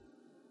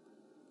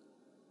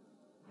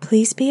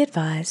Please be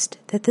advised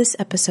that this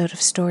episode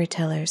of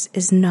Storytellers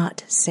is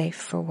not safe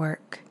for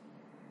work.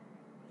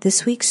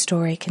 This week's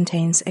story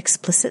contains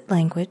explicit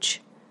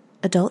language,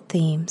 adult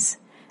themes,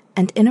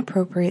 and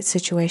inappropriate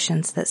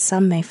situations that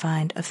some may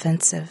find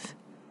offensive.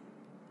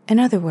 In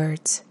other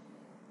words,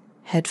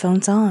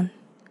 headphones on,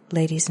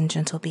 ladies and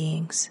gentle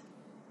beings.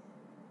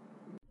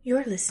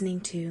 You're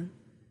listening to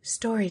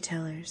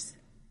Storytellers.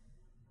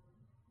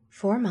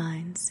 4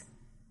 minds,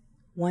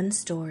 1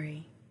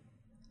 story,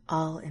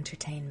 all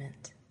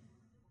entertainment.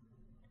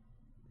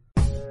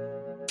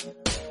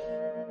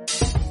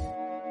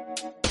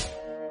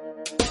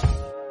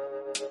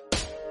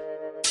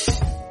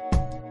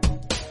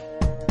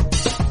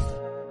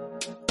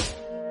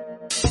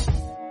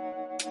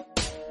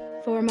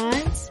 Four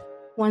minds,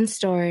 1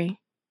 story.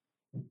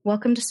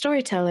 Welcome to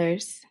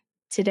Storytellers.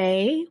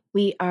 Today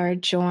we are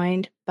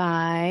joined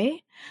by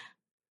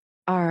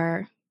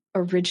our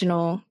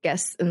original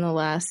guests in the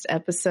last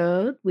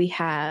episode. We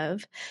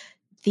have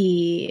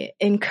the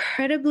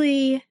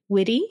incredibly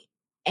witty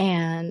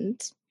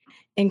and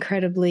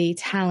incredibly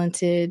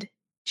talented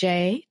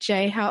Jay.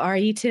 Jay, how are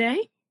you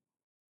today?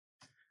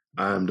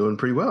 I'm doing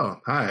pretty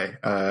well. Hi.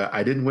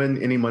 I didn't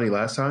win any money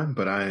last time,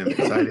 but I am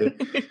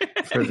excited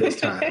for this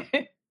time.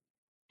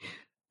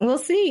 We'll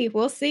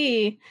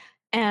see.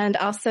 And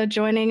also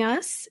joining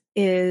us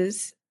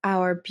is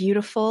our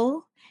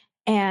beautiful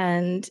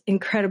and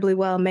incredibly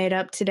well made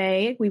up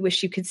today. We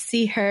wish you could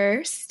see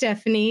her,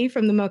 Stephanie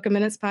from the Mocha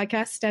Minutes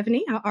podcast.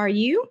 Stephanie, how are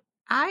you?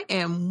 I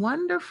am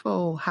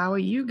wonderful. How are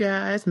you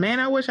guys?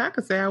 Man, I wish I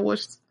could say I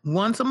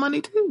won some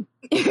money too.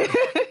 We're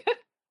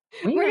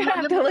gonna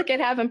have to look at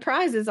having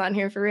prizes on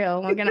here for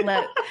real. We're gonna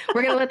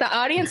let the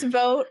audience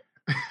vote,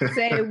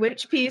 say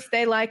which piece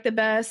they like the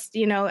best.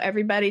 You know,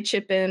 everybody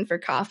chip in for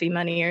coffee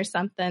money or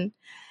something.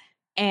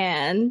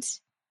 And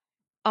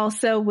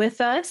also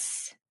with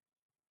us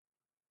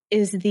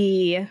is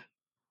the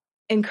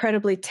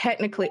incredibly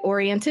technically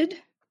oriented,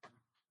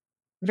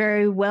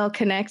 very well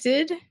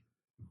connected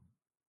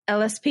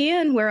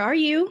LSPN. Where are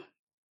you,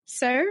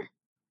 sir?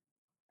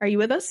 Are you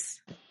with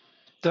us?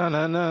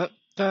 Da-na-na,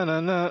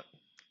 da-na-na,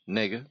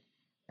 nigga.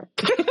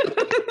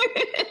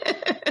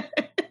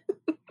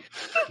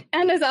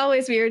 And as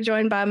always, we are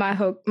joined by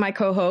my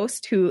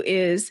co-host, who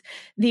is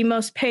the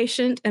most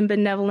patient and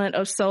benevolent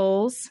of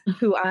souls,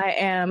 who I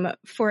am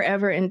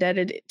forever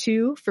indebted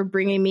to for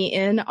bringing me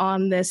in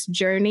on this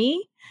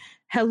journey.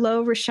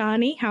 Hello,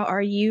 Rashani. How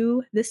are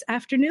you this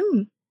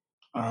afternoon?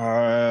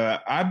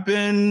 I've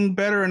been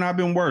better and I've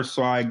been worse,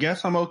 so I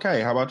guess I'm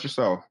okay. How about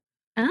yourself?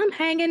 I'm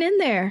hanging in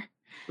there.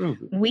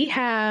 Mm-hmm. We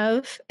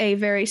have a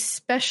very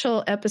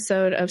special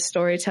episode of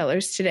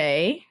Storytellers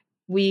today.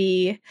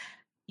 We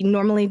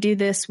normally do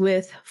this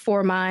with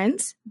 4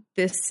 minds.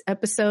 This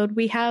episode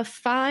we have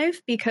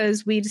 5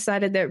 because we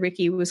decided that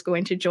Ricky was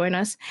going to join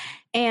us.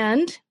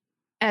 And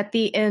at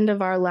the end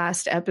of our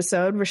last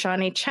episode,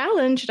 Rashani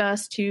challenged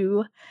us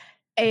to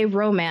a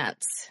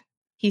romance.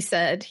 He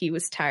said he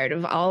was tired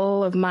of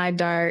all of my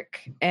dark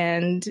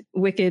and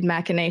wicked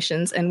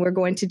machinations, and we're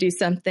going to do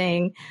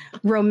something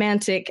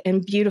romantic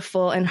and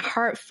beautiful and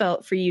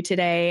heartfelt for you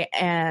today.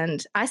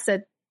 And I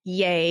said,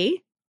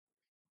 yay.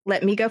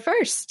 Let me go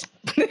first.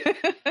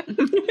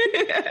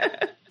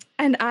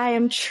 And I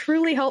am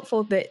truly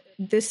hopeful that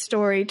this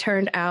story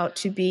turned out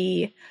to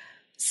be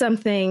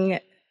something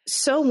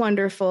so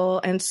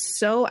wonderful and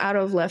so out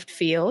of left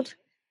field,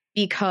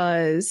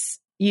 because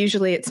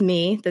usually it's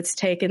me that's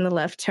taken the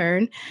left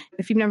turn.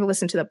 If you've never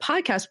listened to the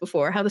podcast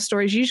before, how the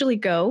stories usually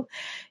go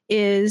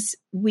is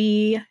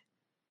we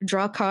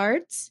draw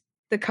cards.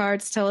 The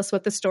cards tell us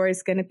what the story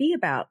is going to be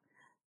about.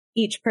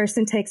 Each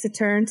person takes a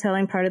turn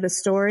telling part of the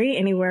story,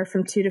 anywhere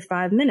from 2 to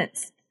 5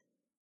 minutes.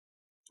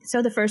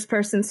 So the first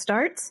person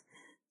starts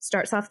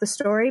off the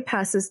story,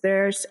 passes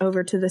theirs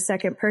over to the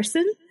second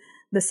person.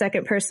 The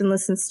second person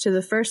listens to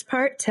the first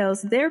part,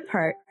 tells their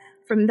part.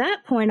 From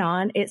that point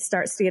on, it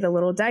starts to get a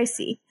little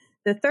dicey.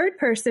 The third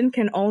person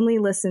can only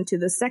listen to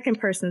the second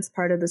person's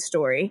part of the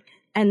story,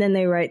 and then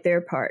they write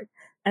their part.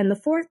 And the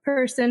fourth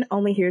person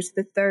only hears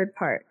the third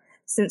part.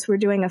 Since we're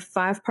doing a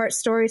 5-part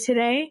story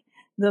today,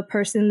 the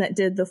person that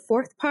did the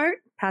 4th part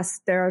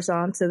passed theirs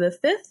on to the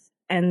 5th,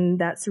 and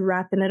that's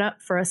wrapping it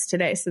up for us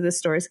today. So this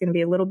story is going to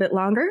be a little bit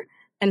longer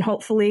and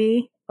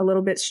hopefully a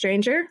little bit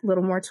stranger, a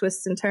little more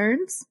twists and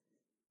turns.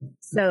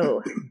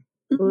 So,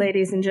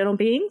 ladies and gentle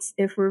beings,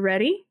 if we're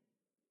ready,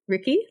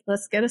 Ricky,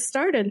 let's get us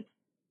started.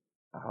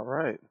 All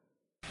right.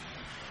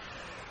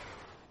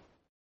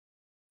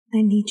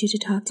 I need you to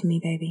talk to me,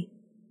 baby.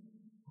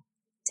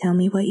 Tell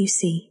me what you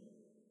see.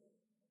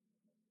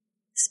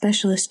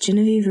 Specialist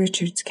Genevieve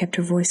Richards kept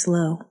her voice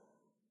low,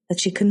 but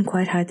she couldn't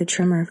quite hide the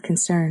tremor of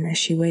concern as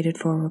she waited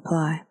for a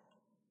reply.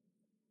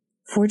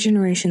 4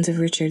 generations of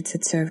Richards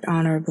had served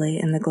honorably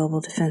in the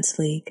Global Defense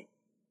League.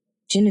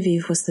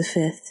 Genevieve was the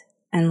 5th,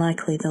 and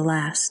likely the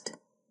last.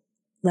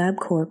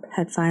 LabCorp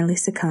had finally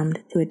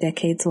succumbed to a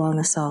decades-long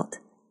assault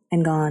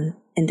and gone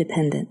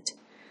independent,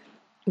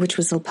 which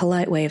was a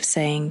polite way of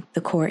saying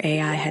the core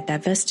AI had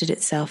divested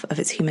itself of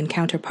its human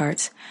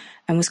counterparts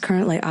and was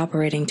currently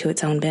operating to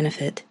its own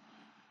benefit.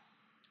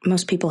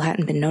 Most people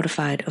hadn't been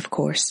notified, of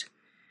course,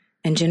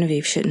 and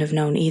Genevieve shouldn't have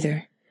known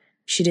either.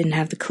 She didn't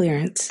have the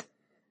clearance.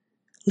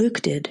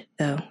 Luke did,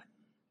 though,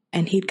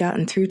 and he'd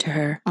gotten through to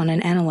her on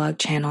an analog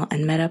channel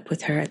and met up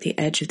with her at the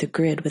edge of the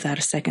grid without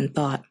a second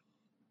thought.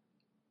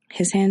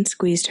 His hand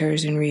squeezed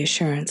hers in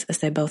reassurance as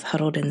they both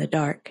huddled in the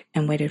dark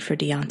and waited for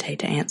Deontay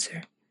to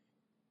answer.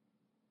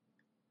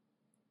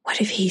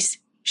 What if he's...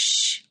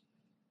 Shh.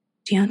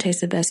 Deontay's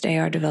the best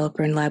AR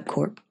developer in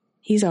LabCorp.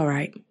 He's all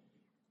right.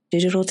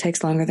 Digital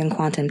takes longer than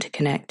quantum to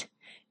connect,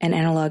 and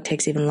analog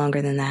takes even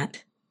longer than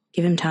that.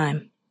 Give him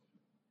time.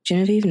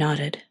 Genevieve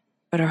nodded,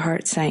 but her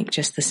heart sank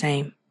just the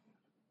same.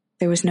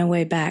 There was no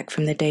way back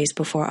from the days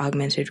before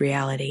augmented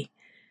reality,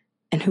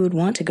 and who would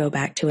want to go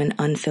back to an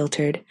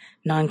unfiltered,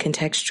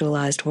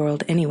 non-contextualized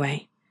world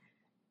anyway?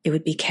 It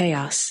would be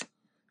chaos.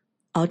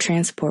 All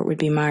transport would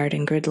be mired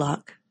in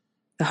gridlock.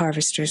 The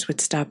harvesters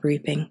would stop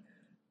reaping.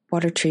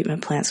 Water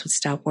treatment plants would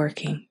stop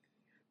working.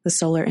 The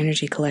solar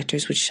energy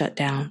collectors would shut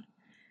down.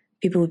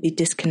 People would be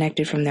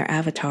disconnected from their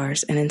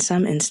avatars and, in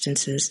some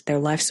instances, their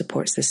life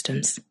support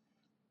systems.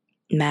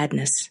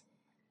 Madness.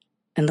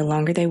 And the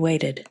longer they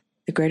waited,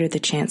 the greater the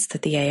chance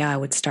that the AI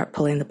would start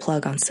pulling the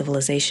plug on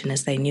civilization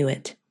as they knew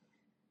it.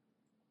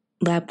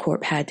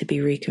 LabCorp had to be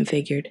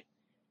reconfigured,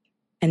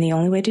 and the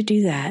only way to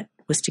do that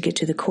was to get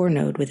to the core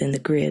node within the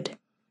grid.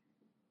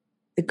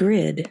 The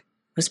grid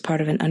was part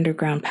of an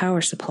underground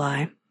power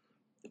supply,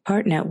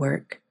 part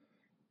network,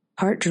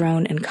 part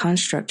drone and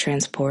construct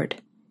transport,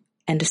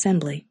 and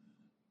assembly.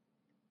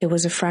 It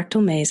was a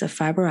fractal maze of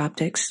fiber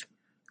optics,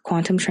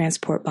 quantum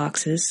transport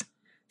boxes,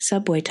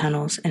 subway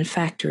tunnels, and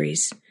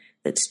factories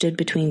that stood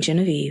between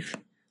Genevieve,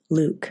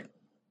 Luke,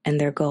 and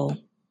their goal.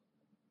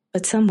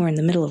 But somewhere in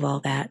the middle of all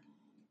that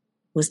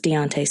was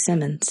Deontay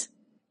Simmons,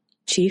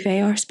 chief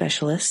AR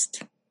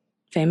specialist,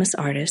 famous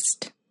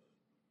artist,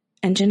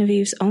 and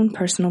Genevieve's own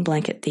personal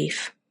blanket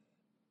thief.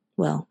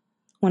 Well,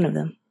 one of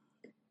them.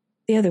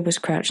 The other was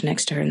crouched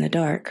next to her in the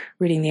dark,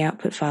 reading the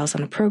output files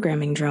on a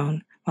programming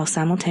drone while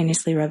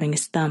simultaneously rubbing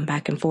his thumb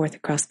back and forth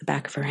across the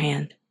back of her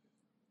hand.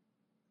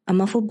 A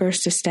muffled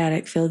burst of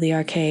static filled the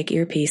archaic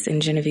earpiece in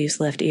Genevieve's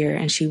left ear,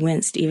 and she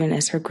winced even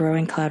as her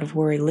growing cloud of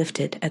worry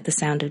lifted at the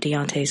sound of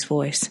Deontay's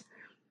voice.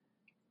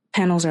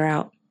 Panels are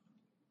out.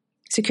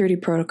 Security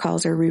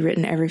protocols are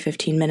rewritten every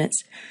 15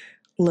 minutes.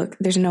 Look,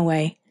 there's no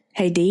way.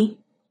 Hey, D,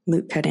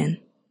 Luke cut in.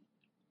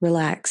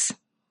 Relax.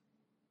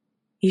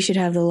 You should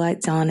have the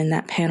lights on in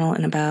that panel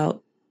in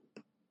about,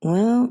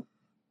 well,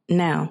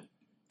 now,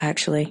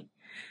 actually.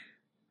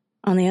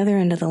 On the other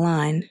end of the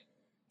line,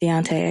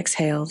 Deontay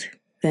exhaled,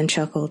 then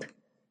chuckled.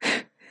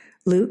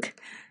 Luke,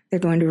 they're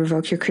going to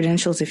revoke your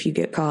credentials if you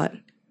get caught.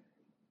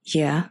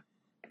 Yeah,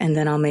 and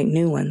then I'll make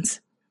new ones.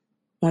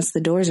 Once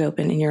the door's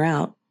open and you're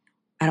out,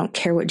 I don't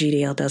care what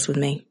GDL does with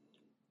me.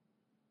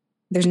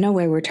 There's no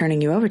way we're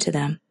turning you over to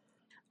them.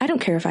 I don't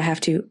care if I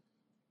have to.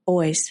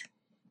 Boys,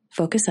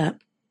 focus up.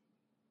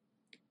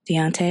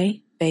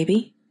 Deontay,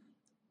 baby,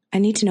 I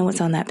need to know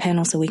what's on that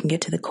panel so we can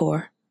get to the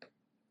core.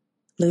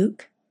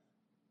 Luke,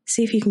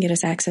 see if you can get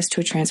us access to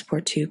a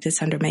transport tube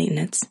that's under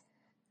maintenance.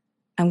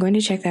 I'm going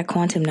to check that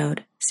quantum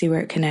node, see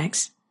where it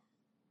connects.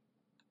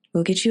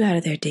 We'll get you out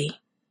of there, D.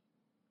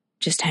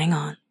 Just hang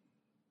on.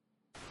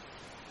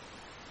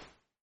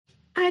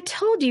 I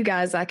told you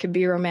guys I could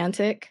be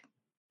romantic.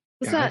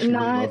 Was Yeah, I that actually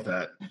not? really love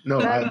that. No,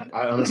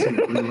 I honestly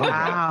really love that.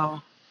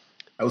 Wow.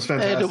 That was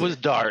fantastic.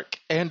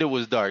 And it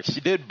was dark.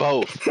 She did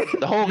both.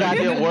 The whole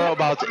goddamn world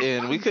about to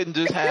end. We couldn't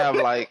just have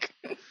like.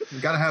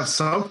 You gotta have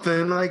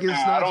something. Like it's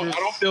I not.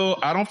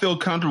 don't feel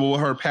comfortable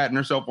with her patting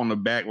herself on the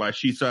back like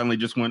she suddenly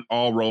just went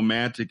all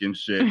romantic and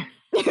shit.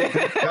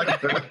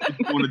 Like,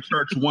 going to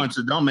church once,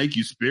 it don't make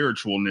you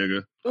spiritual,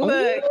 nigga. Look,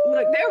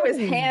 there was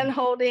hand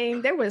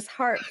holding, there was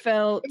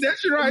heartfelt.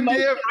 That's your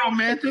idea of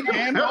romantic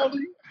hand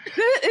holding?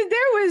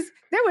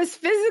 There was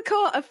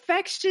physical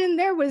affection.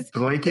 There was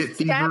blanket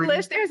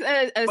established. thievery.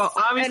 There's Well,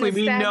 obviously,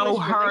 we know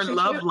her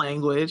love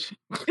language.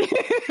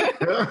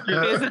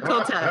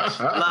 Physical touch.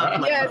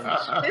 Love language.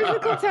 Yes,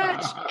 physical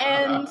touch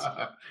and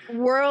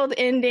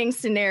world-ending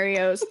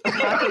scenarios.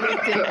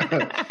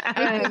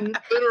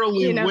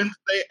 Literally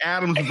Wednesday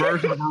Addams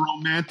version of a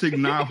romantic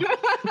novel.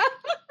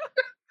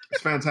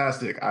 It's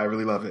fantastic. I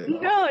really love it.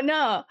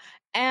 No.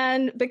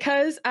 And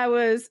because I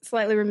was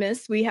slightly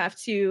remiss, we have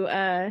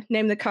to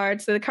name the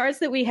cards. So the cards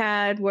that we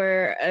had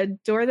were a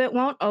door that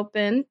won't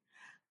open.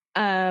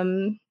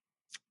 What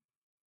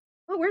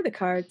were the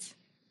cards?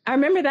 I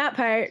remember that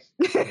part.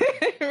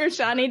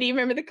 Rashani, do you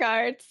remember the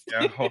cards?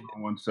 Yeah, hold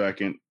on one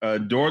second. A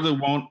door that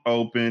won't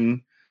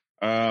open.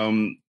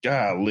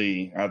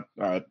 Golly, I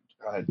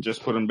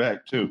just put them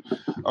back too.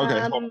 Okay,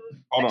 hold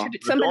on.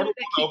 The door that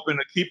won't open,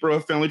 a keeper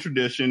of family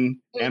tradition,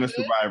 and a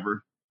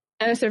survivor.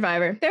 And a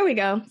survivor. There we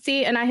go.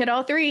 See, and I hit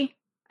all three.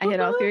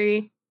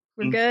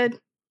 We're good.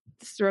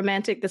 This is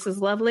romantic. This is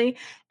lovely.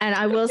 And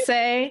I will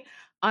say,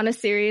 on a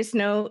serious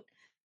note,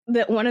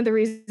 that one of the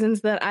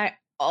reasons that I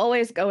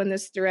always go in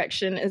this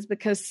direction is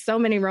because so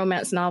many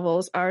romance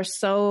novels are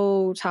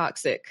so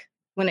toxic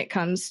when it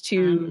comes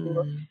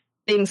to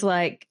things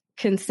like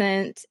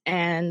consent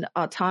and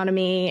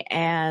autonomy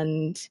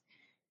and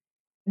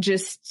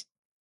just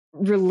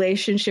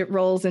relationship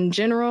roles in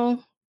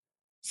general.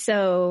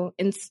 So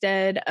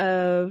instead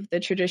of the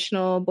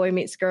traditional boy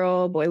meets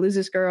girl, boy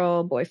loses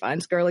girl, boy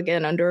finds girl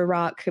again under a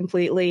rock,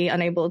 completely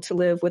unable to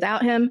live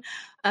without him,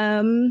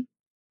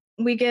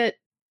 we get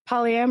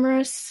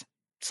polyamorous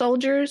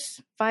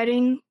soldiers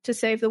fighting to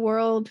save the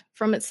world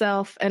from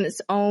itself and its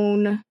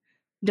own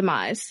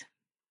demise.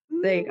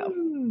 There you go.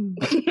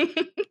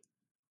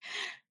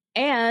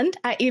 And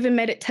I even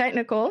made it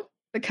technical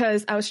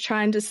because I was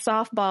trying to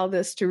softball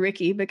this to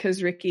Ricky,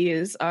 because Ricky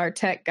is our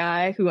tech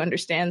guy who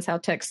understands how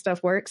tech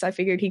stuff works. I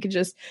figured he could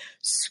just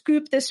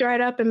scoop this right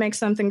up and make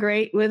something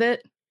great with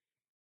it.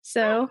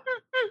 So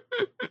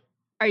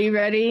are you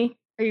ready?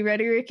 Are you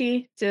ready,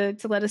 Ricky, to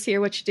let us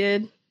hear what you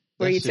did?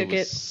 Where That you shit took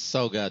was it?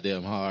 so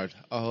goddamn hard.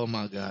 Oh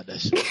my god,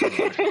 that shit was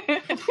hard.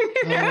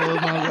 Oh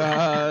my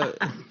god.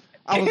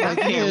 I was like,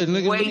 I can't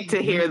nigga, wait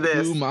to hear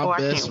this. do my I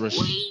best can't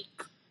for wait.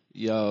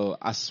 Yo,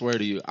 I swear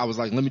to you, I was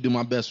like, let me do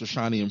my best for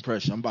Shiny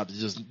impression. I'm about to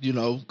just,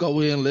 go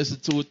in,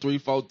 listen to it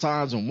 3-4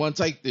 times and one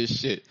take this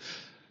shit.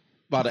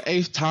 By the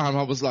 8th time,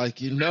 I was like,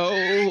 this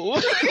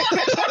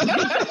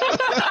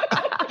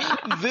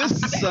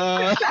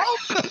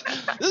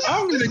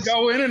I'm gonna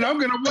go in and I'm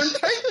gonna one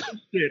take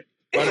this shit.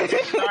 But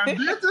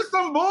this is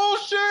some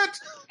bullshit.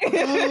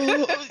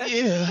 Oh,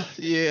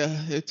 yeah.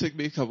 It took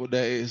me a couple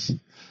days.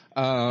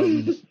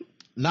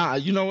 Nah,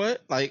 you know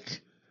what?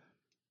 Like,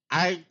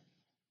 I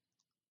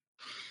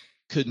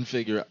couldn't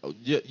figure out.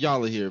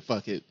 Y'all are here.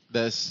 Fuck it.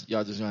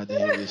 Y'all just gonna have to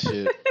hear this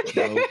shit.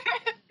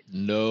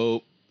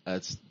 Nope.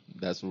 That's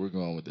where we're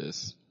going with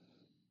this.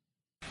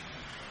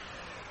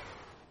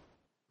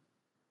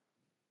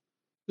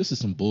 This is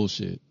some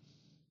bullshit.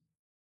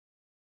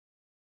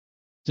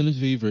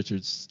 Genevieve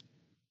Richards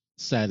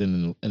sat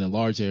in a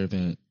large air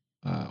vent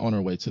on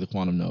her way to the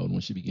quantum node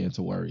when she began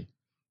to worry.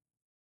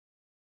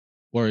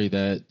 Worried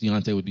that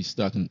Deontay would be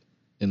stuck in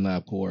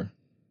LabCorp.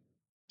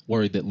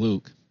 Worried that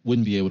Luke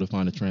wouldn't be able to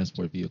find a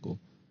transport vehicle.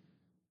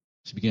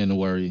 She began to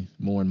worry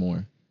more and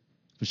more,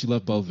 for she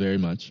loved both very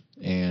much.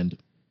 And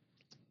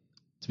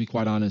to be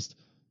quite honest,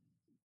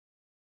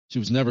 she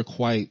was never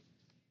quite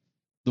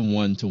the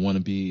one to want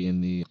to be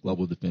in the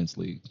Global Defense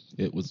League.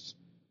 It was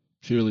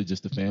purely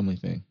just a family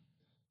thing.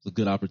 It was a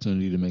good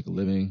opportunity to make a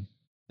living,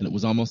 and it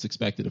was almost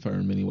expected of her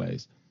in many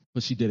ways.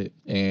 But she did it.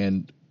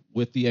 And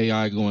with the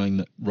AI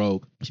going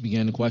rogue, she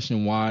began to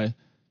question why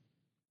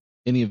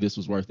any of this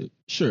was worth it.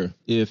 Sure,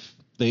 if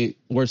they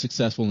were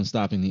successful in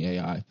stopping the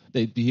AI,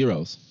 they'd be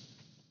heroes.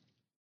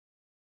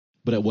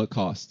 But at what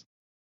cost?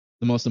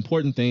 The most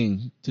important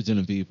thing to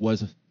Genevieve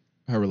was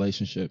her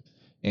relationship,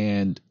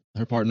 and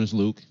her partners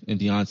Luke and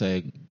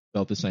Deontay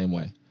felt the same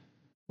way.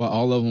 While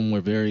all of them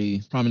were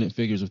very prominent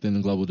figures within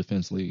the Global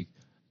Defense League,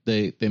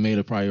 they made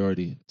a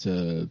priority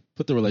to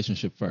put the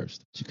relationship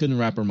first. She couldn't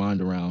wrap her mind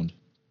around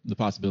the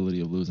possibility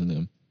of losing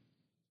them,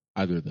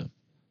 either of them.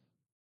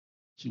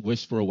 She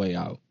wished for a way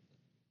out.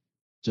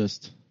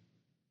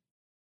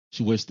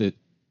 She wished that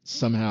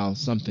somehow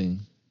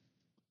something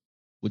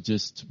would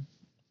just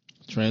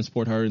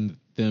transport her and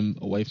them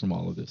away from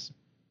all of this,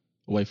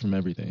 away from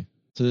everything.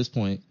 To this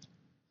point,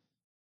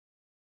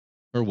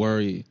 her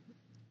worry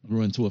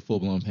grew into a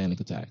full-blown panic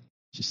attack.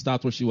 She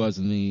stopped where she was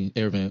in the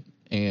air vent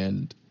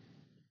and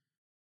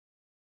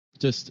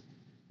just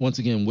once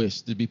again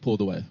wished to be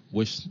pulled away,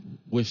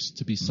 wished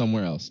to be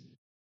somewhere else.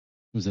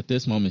 It was at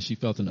this moment she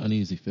felt an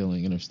uneasy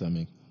feeling in her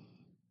stomach.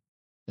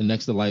 And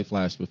next the light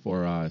flashed before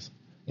her eyes,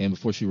 and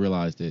before she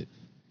realized it,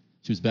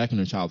 she was back in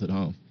her childhood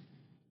home,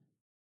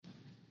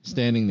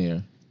 standing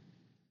there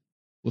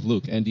with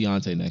Luke and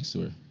Deontay next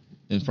to her,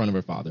 in front of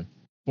her father,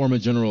 former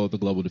general of the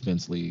Global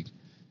Defense League,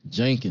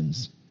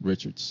 Jenkins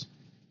Richards.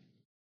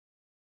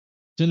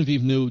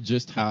 Genevieve knew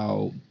just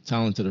how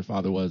talented her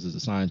father was as a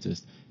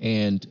scientist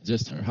and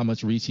just how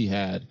much reach he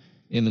had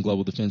in the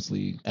Global Defense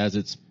League as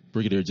its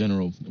brigadier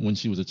general when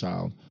she was a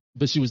child.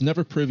 But she was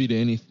never privy to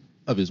any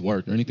of his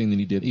work or anything that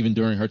he did, even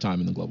during her time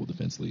in the Global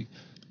Defense League.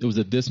 It was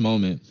at this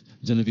moment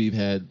Genevieve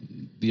had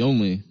the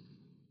only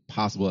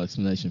possible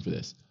explanation for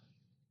this.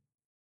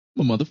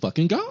 I'm a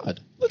motherfucking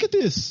god. Look at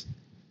this.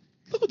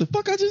 Look what the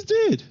fuck I just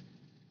did.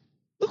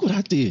 Look what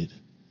I did.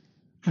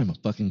 I'm a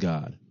fucking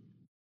god.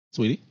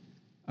 Sweetie?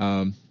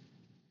 No.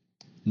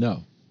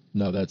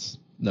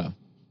 No.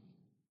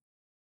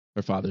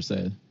 Her father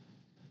said.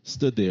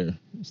 Stood there,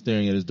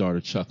 staring at his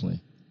daughter, chuckling.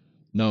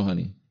 No,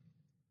 honey.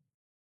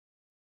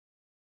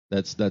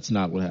 That's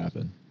not what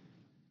happened.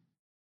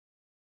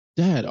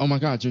 Dad, oh my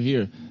God, you're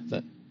here.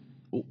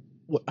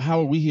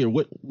 How are we here?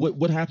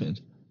 What happened?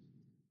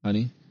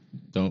 Honey,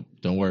 don't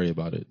worry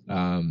about it.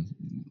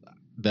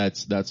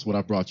 That's what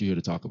I brought you here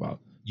to talk about.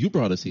 You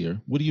brought us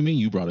here. What do you mean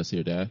you brought us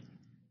here, Dad?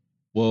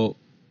 Well,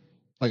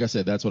 like I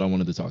said, that's what I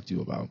wanted to talk to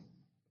you about.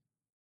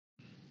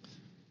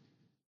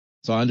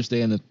 So I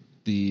understand that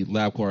the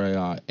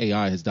LabCorp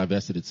AI has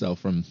divested itself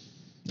from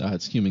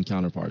its human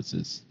counterparts,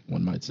 as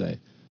one might say.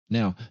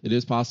 Now, it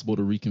is possible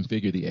to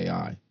reconfigure the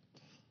AI,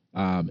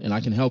 and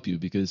I can help you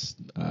because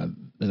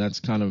and that's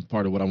kind of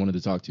part of what I wanted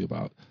to talk to you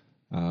about.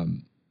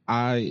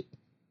 I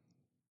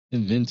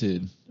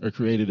invented or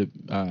created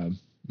a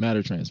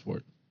matter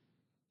transport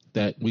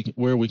that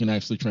where we can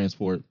actually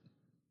transport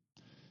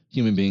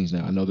human beings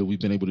now. I know that we've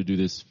been able to do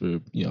this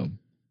for,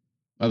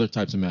 other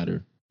types of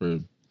matter for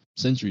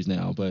centuries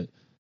now, but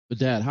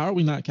Dad, how are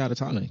we not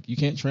catatonic? You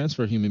can't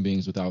transfer human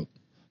beings without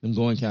them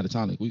going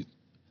catatonic.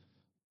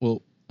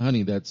 Well,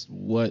 honey, that's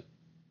what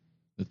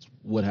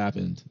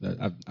happened.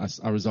 That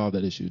I resolved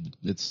that issue.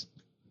 That's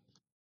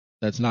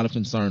not a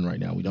concern right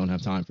now. We don't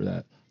have time for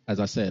that. As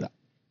I said,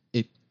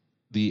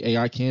 the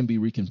AI can be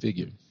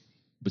reconfigured,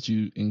 but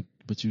you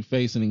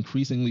face an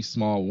increasingly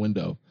small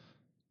window,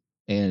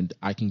 and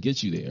I can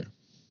get you there.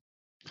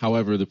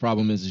 However, the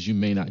problem is you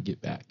may not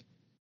get back,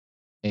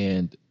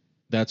 and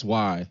that's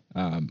why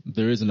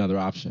there is another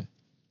option.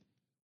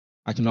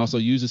 I can also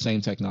use the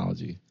same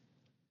technology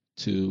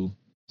to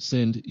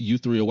send you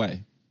three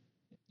away.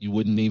 You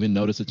wouldn't even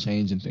notice a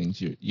change in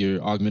things.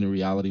 Your augmented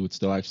reality would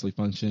still actually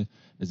function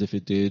as if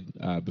it did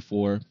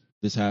before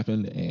this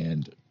happened,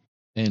 and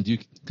you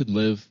could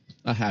live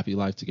a happy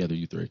life together,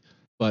 you three.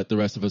 But the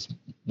rest of us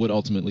would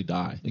ultimately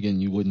die.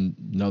 Again, you wouldn't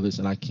know this,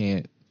 and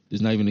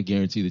there's not even a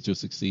guarantee that you'll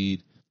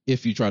succeed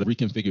if you try to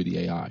reconfigure the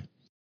AI.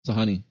 So,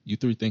 honey, you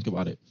three think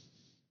about it.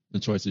 The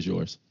choice is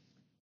yours.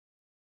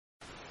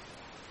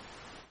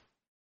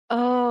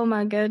 Oh,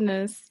 my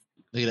goodness.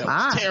 That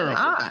was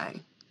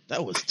terrible.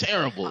 That was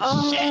terrible.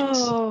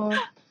 Oh.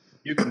 Shit.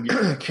 You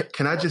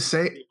can I just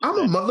say, I'm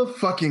a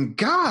motherfucking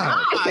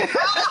god.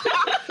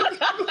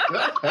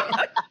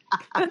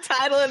 The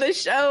title of the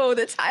show.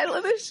 You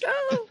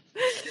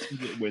can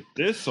get with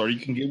this, or you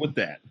can get with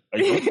that.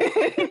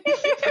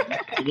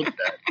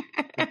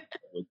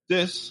 With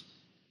this,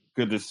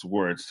 because this is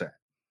where it's at.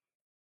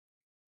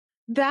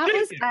 That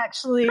was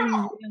actually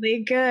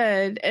really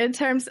good in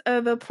terms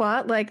of the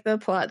plot, like the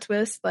plot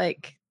twist,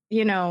 like,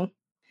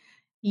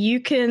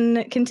 you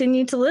can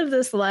continue to live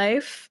this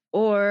life,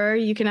 or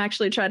you can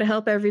actually try to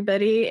help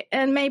everybody,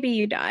 and maybe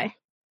you die.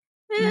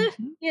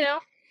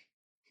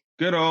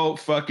 Good old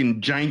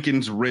fucking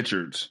Jenkins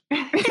Richards.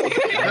 Which,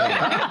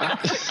 by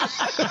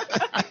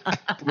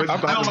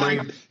the way,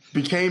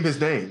 became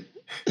his name.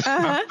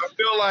 Uh-huh.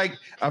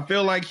 I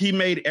feel like he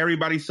made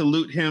everybody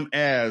salute him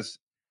as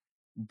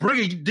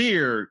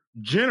Brigadier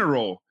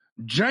General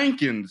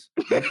Jenkins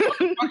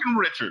fucking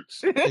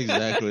Richards.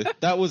 Exactly.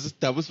 That was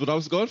what I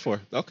was going for.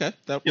 Okay,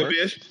 that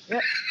worked. Yeah,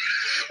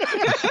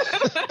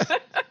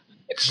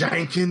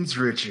 Jenkins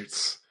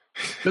Richards.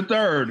 The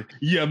third,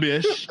 yeah,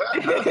 bish.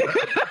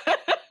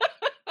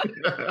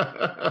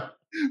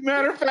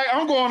 Matter of fact,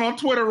 I'm going on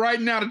Twitter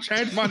right now to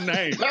change my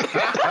name.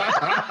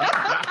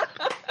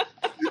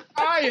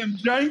 I am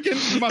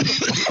Jenkins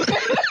motherfucker.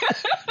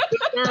 The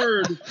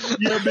third,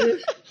 yeah,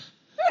 bish.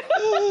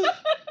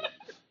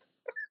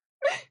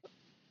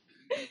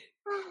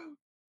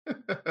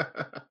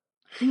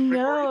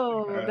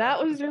 No,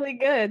 that was really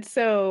good.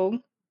 So,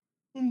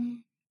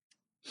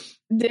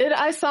 did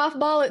I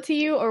softball it to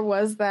you, or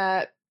was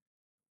that?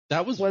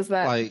 Was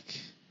that like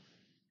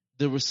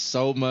there was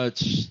so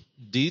much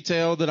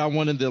detail that I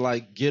wanted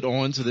to get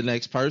on to the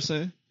next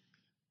person.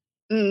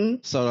 Mm-hmm.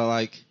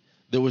 So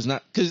there was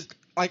not, because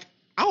I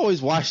always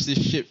watch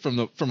this shit from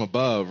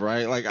above,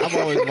 right? I'm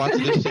always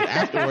watching this shit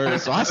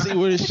afterwards, so I see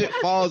where this shit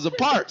falls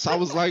apart. So I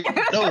was like,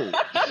 no,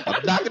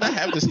 I'm not gonna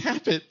have this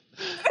happen.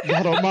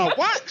 Not on my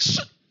watch.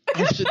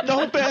 I should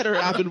know better.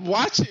 I've been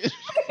watching.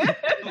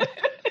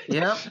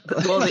 Yep.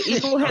 Well, the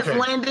eagle has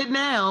landed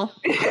now.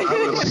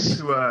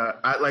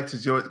 I'd like to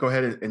go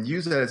ahead and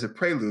use that as a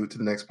prelude to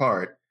the next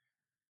part.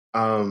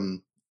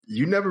 You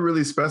never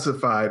really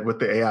specified what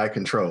the AI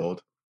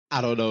controlled.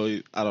 I don't know.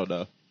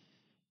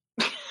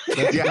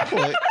 That's a good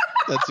point.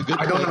 That's a good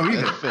point. I don't know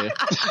either.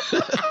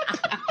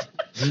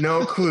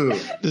 No clue.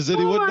 Does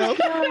anyone know?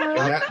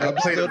 And that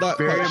played a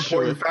very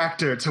important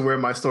factor to where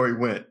my story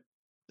went.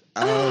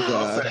 Oh,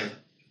 God.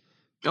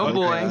 Oh,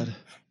 boy.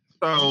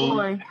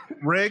 So,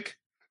 Rick,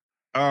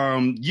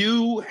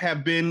 you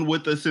have been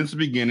with us since the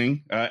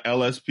beginning,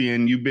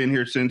 LSPN. You've been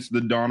here since the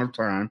dawn of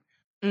time.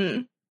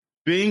 Mm.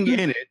 Being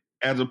in it,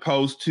 as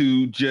opposed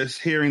to just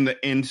hearing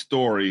the end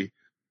story,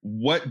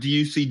 what do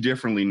you see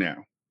differently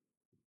now?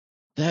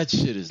 That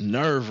shit is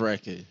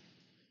nerve-wracking.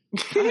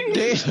 God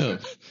damn.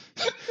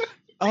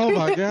 Oh,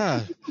 my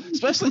God.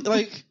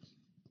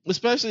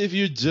 Especially if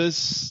you're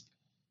just...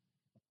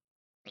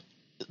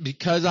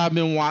 Because I've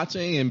been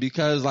watching, and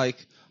because I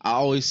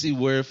always see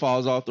where it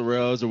falls off the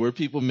rails or where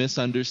people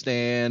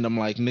misunderstand, I'm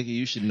like, nigga,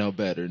 you should know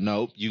better.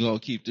 Nope, you gonna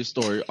keep this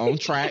story on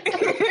track.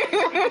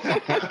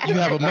 You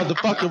have a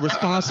motherfucking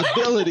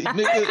responsibility,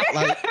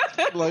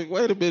 nigga. Like,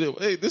 wait a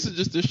minute, this is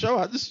just a show.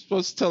 I'm just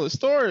supposed to tell a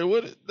story.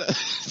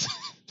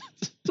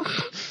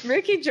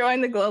 Ricky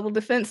joined the Global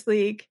Defense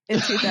League in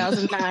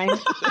 2009.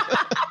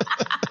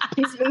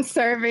 He's been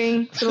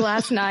serving for the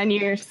last 9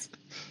 years.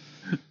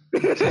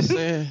 Just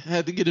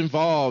had to get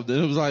involved,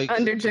 and it was like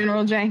under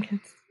General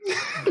Jenkins.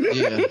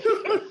 Yeah,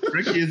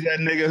 Ricky is that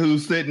nigga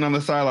who's sitting on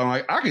the sideline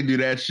like, I can do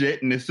that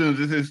shit. And as soon as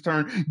it's his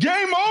turn,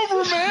 game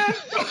over, man.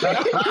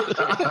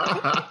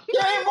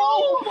 Game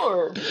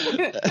over.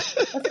 I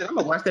said, I'm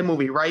gonna watch that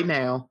movie right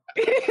now.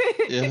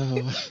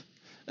 Yeah,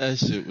 that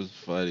shit was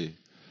funny.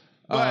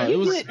 Well,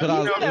 you did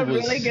a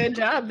really good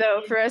job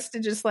though for us to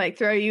just like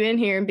throw you in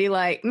here and be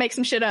like, make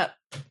some shit up.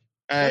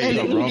 Hey, and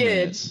then you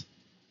did.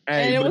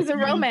 Hey, and it was a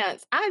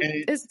romance.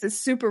 It's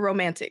super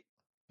romantic.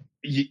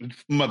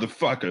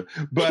 Motherfucker.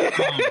 But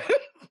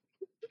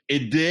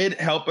it did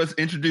help us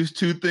introduce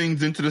two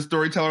things into the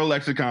Storyteller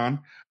lexicon.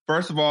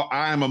 First of all,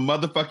 I am a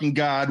motherfucking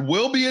god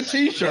will be a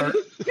t-shirt.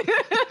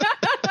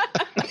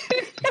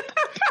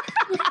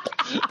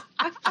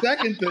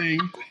 Second thing,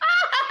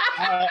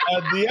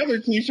 the other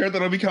t-shirt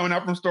that'll be coming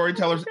out from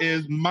Storytellers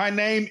is my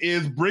name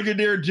is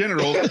Brigadier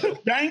General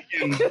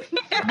Jenkins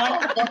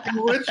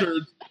motherfucking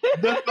Richards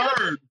the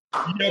third.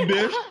 Yeah,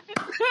 bitch.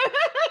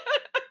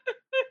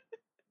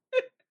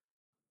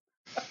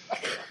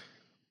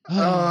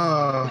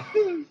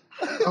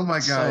 Oh my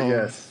god,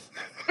 yes.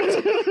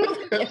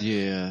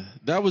 Yeah,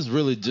 that was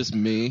really just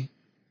me.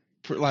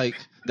 Like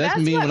that's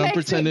me what when I'm makes it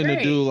pretending to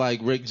great. do like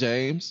Rick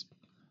James.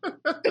 Cause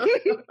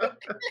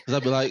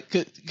I'd be like,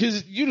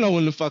 cause you know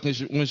when the fucking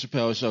when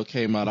Chappelle show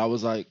came out, I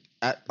was like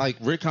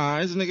Rick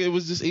Hines, nigga. It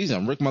was just easy.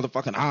 I'm Rick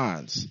motherfucking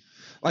Hines.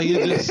 Like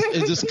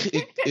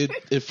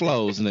it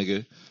flows,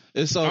 nigga.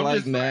 It's so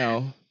like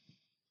now.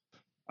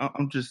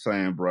 I'm just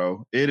saying,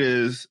 bro.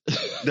 There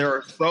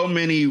are so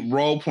many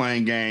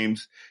role-playing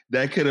games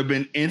that could have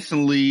been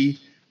instantly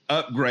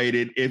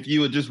upgraded if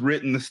you had just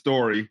written the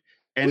story.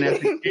 And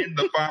at the end,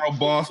 the final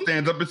boss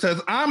stands up and says,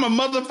 I'm a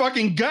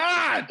motherfucking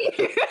god!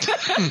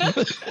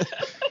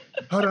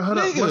 Hold on.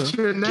 Nigga, What's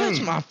your name?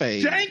 Catch my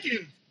face.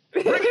 Jenkins!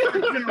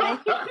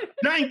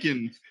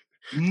 Jenkins!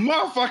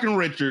 Motherfucking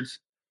Richards.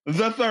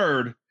 The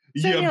third.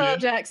 Samuel L.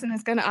 Jackson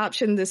is going to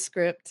option this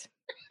script.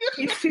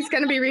 He's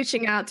going to be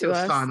reaching out to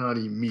us. Sign on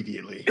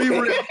immediately.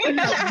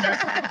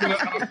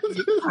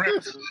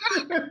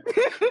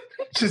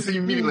 Just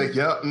immediately like,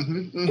 yeah.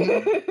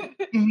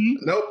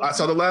 Nope, I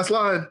saw the last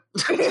line.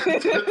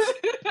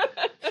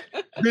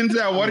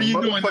 Denzel, what are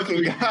you doing this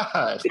week?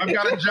 God. I've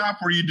got a job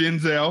for you,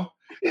 Denzel.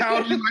 How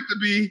would you like to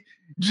be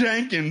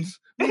Jenkins,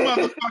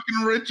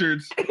 motherfucking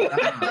Richards,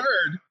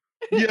 third?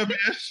 Yeah,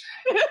 bitch.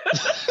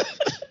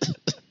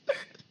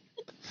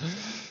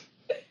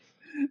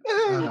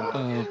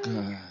 Oh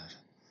god!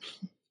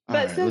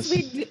 But since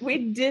we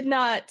did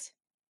not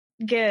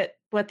get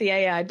what the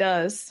AI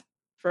does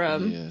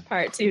from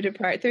part 2 to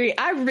part 3,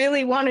 I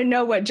really want to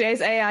know what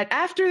Jay's AI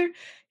after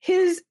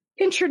his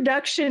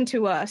introduction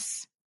to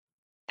us,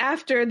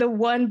 after the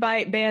One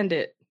Bite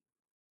Bandit,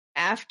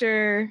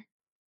 after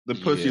the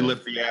pussy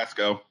lip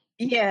fiasco.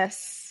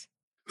 Yes.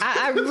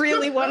 I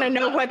really want to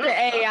know what the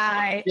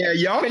AI. Yeah,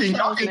 y'all.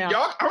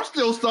 I'm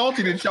still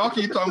salty that y'all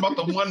keep talking about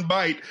the one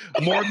bite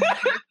more than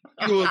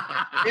you was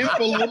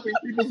enveloping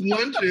people's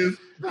lunches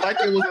like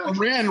it was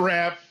saran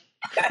wrap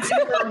in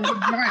her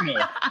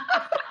vagina.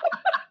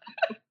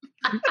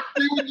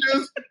 She would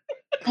just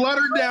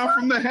flutter down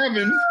from the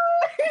heavens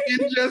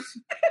and just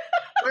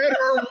spread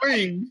her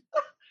wings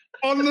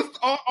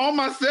on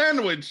my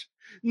sandwich.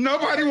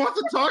 Nobody wants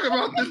to talk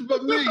about this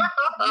but me.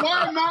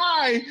 Why am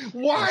I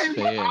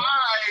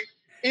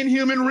in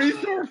human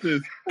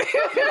resources?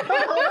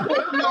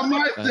 On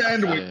my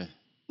sandwich.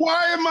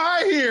 Why am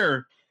I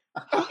here?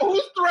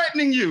 Who's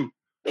threatening you?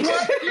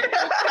 What?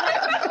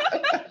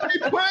 She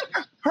put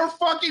her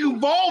fucking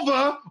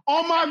vulva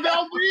on my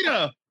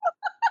Velveeta.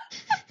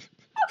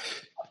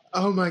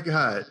 Oh my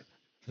god.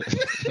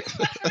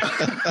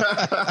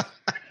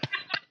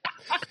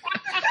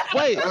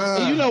 Wait,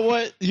 you know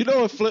what? You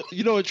know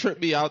what tripped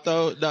me out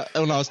though?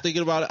 When I was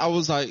thinking about it, I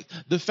was like,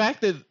 the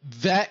fact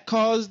that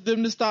caused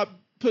them to stop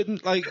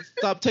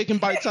taking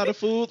bites out of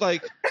food,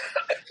 like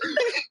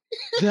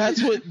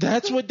that's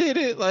what did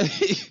it. Like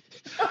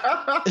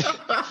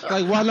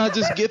why not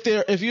just get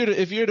there? If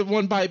you're the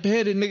one bite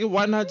bandit, nigga,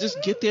 why not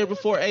just get there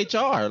before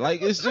HR?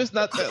 Like it's just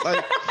not that.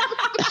 Like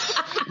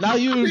now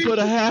you even put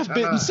a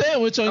half-bitten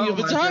sandwich on your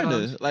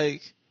vagina, God.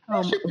 like.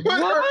 She put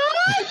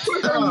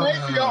her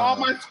labia on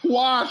my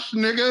squash,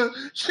 nigga.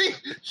 She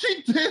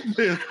did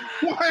this.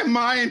 Why am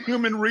I in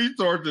human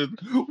resources?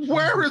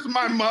 Where is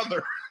my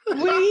mother?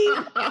 We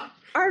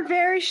are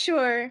very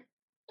sure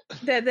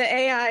that the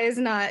AI is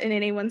not in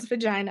anyone's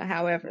vagina,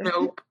 however.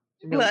 Nope.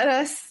 Let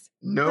us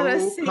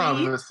see.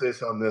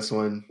 Promises on this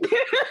one.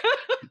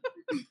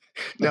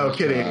 No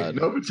kidding. God.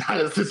 No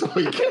vaginas this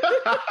week.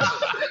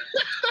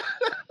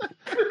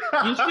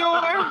 You sure?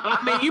 I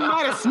mean, you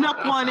might have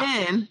snuck one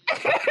in.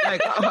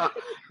 Like,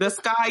 the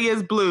sky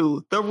is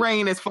blue. The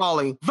rain is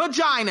falling.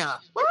 Vagina.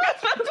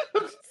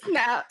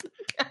 Snap.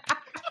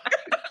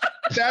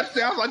 That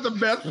sounds like the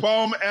best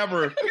poem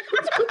ever.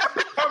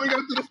 Coming up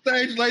to the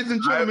stage, ladies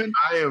and gentlemen.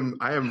 I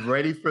am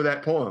ready for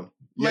that poem.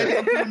 Ladies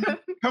and gentlemen,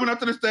 coming up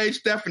to the stage,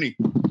 Stephanie.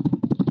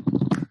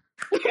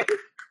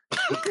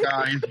 The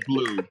sky is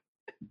blue.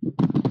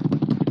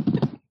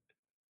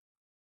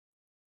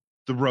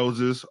 The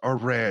roses are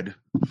red.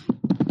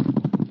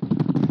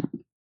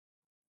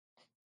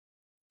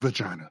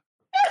 vagina.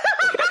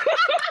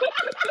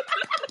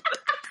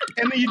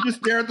 And then you just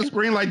stare at the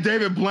screen like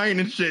David Blaine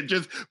and shit,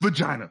 just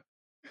vagina.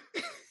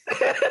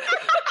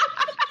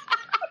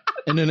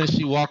 And then as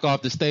she walk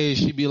off the stage,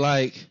 she'd be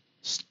like,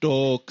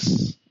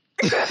 Stokes.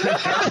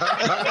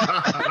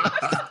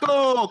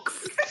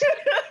 Stokes.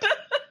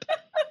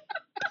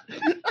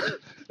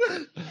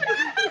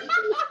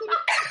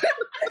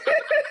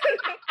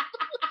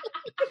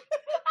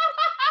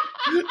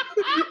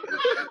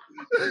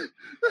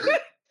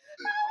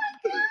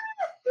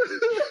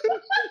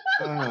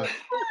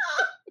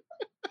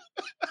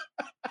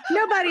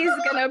 Nobody's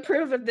going to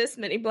approve of this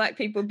many Black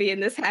people being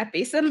this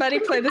happy. Somebody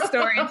play the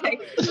story and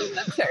take it to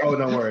the turn. Oh,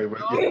 don't worry.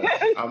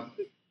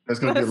 There's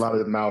going to be a lot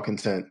of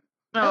malcontent.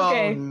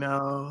 Okay. Oh,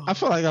 no. I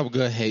feel like I'm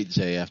going to hate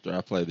Jay after I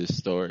play this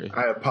story.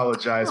 I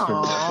apologize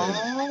for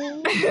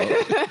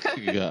that.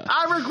 Yeah.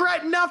 I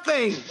regret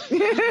nothing.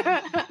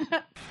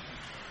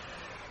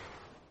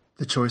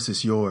 The choice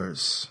is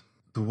yours.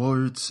 The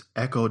words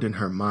echoed in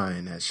her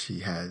mind as she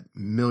had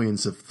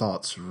millions of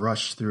thoughts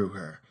rush through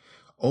her,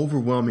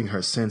 overwhelming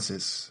her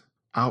senses.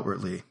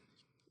 Outwardly,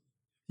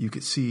 you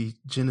could see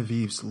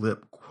Genevieve's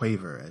lip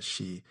quaver as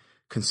she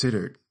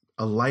considered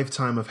a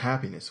lifetime of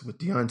happiness with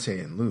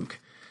Deontay and Luke,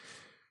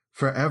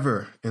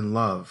 forever in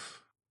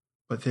love.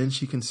 But then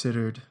she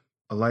considered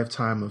a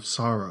lifetime of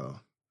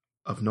sorrow,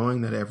 of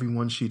knowing that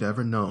everyone she'd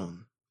ever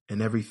known and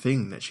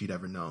everything that she'd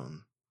ever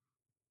known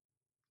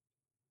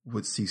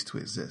would cease to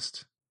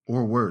exist,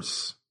 or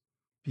worse,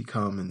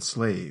 become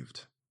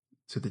enslaved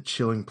to the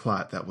chilling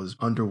plot that was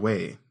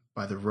underway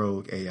by the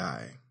rogue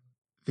AI.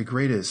 The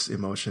greatest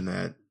emotion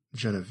that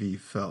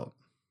Genevieve felt,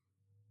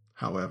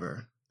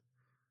 however,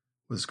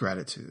 was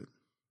gratitude.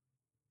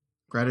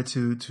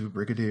 Gratitude to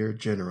Brigadier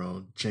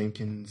General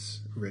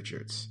Jenkins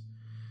Richards.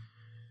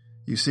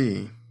 You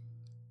see,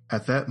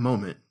 at that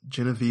moment,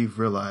 Genevieve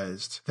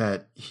realized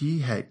that he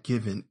had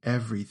given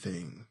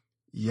everything,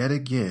 yet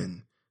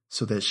again,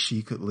 so that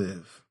she could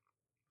live.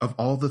 Of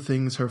all the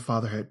things her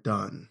father had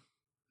done,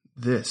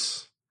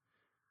 this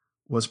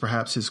was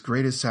perhaps his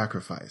greatest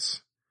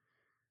sacrifice,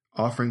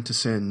 offering to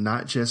send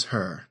not just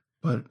her,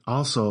 but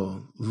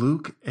also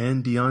Luke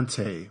and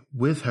Deontay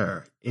with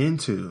her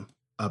into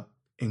an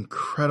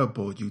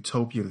incredible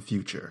utopian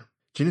future.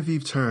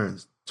 Genevieve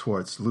turns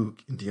towards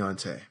Luke and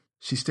Deontay.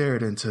 She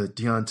stared into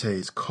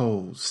Deontay's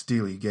cold,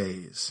 steely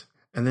gaze,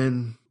 and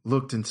then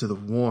looked into the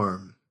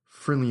warm,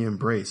 friendly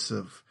embrace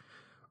of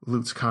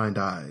Luke's kind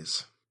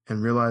eyes,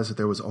 and realized that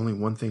there was only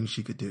one thing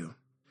she could do.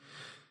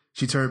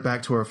 She turned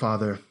back to her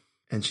father,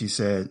 and she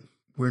said,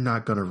 "We're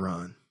not going to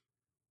run.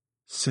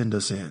 Send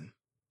us in."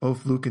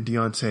 Both Luke and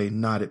Deontay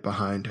nodded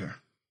behind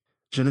her.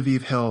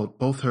 Genevieve held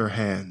both her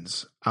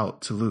hands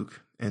out to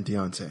Luke and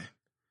Deontay.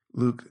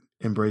 Luke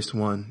embraced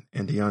one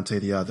and Deontay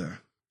the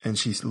other, and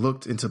she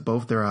looked into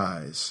both their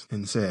eyes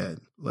and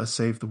said, "Let's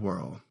save the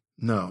world.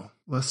 No,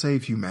 let's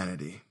save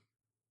humanity."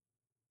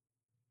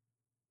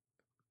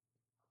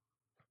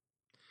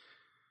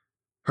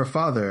 Her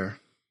father,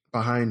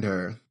 behind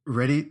her,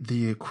 readied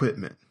the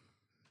equipment,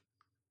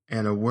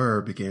 and a whir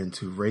began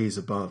to raise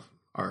around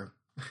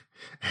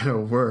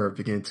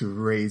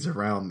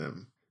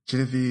them.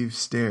 Genevieve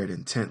stared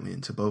intently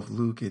into both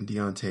Luke and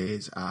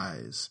Deontay's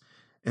eyes,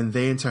 and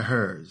they into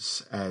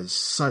hers, as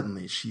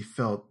suddenly she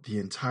felt the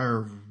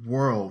entire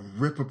world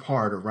rip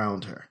apart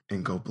around her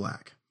and go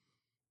black.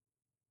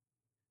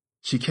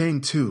 She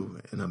came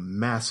to in a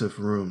massive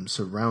room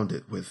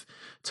surrounded with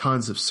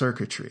tons of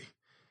circuitry.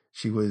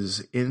 She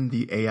was in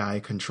the AI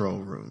control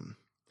room.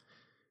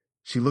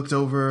 She looked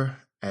over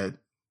at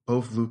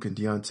both Luke and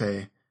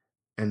Deontay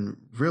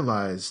and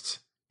realized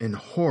in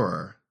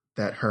horror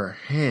that her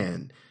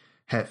hand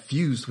had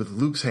fused with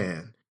Luke's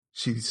hand.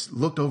 She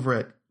looked over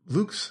at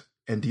Luke's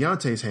and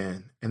Deontay's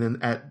hand, and then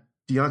at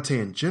Deontay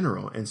in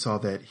general, and saw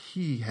that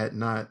he had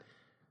not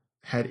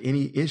had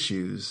any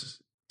issues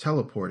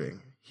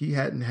teleporting. He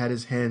hadn't had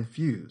his hand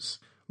fuse.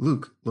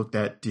 Luke looked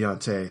at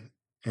Deontay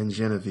and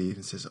Genevieve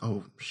and says,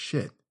 "Oh,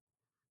 shit.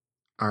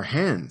 Our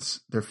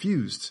hands, they're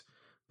fused.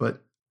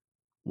 But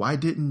why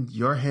didn't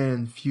your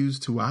hand fuse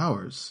to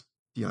ours,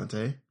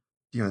 Deontay?"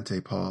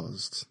 Deontay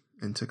paused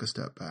and took a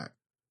step back.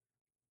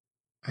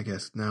 "I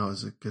guess now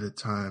is as good a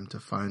time to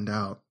find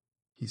out,"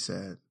 he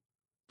said.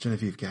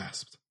 Genevieve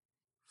gasped.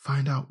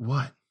 "Find out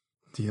what?"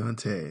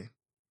 Deontay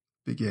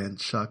began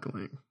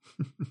chuckling.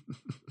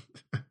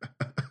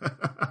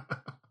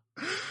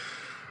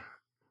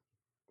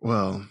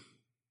 "Well,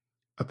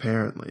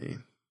 apparently,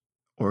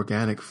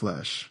 organic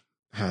flesh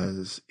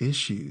has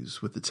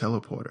issues with the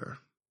teleporter.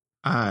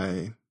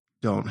 I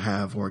don't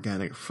have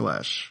organic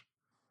flesh."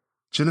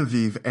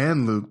 Genevieve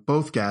and Luke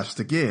both gasped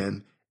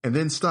again, and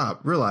then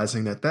stopped,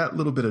 realizing that that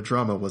little bit of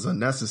drama was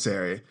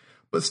unnecessary,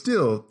 but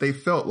still, they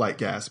felt like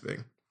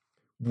gasping.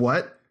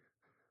 "What?"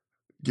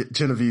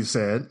 Genevieve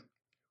said.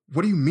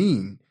 "What do you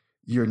mean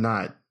you're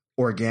not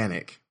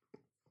organic?"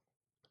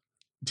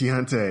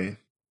 Deontay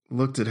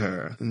looked at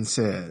her and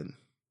said,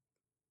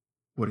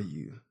 "What are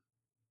you,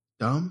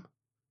 dumb?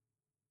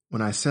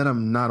 When I said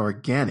I'm not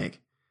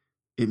organic,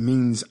 it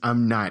means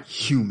I'm not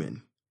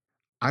human.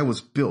 I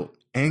was built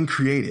and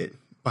created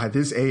by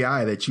this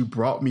AI that you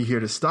brought me here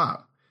to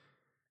stop.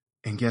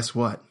 And guess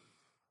what?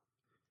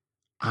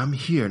 I'm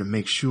here to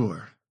make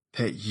sure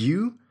that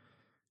you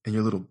and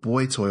your little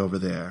boy toy over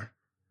there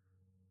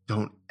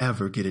don't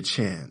ever get a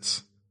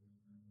chance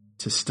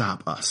to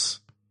stop us.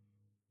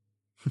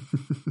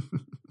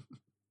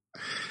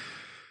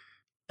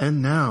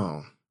 And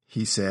now,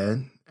 he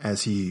said,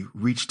 as he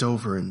reached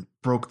over and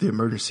broke the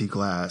emergency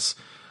glass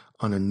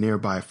on a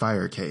nearby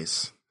fire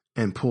case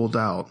and pulled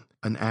out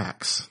an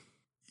axe.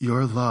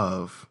 Your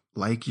love,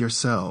 like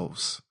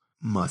yourselves,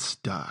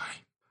 must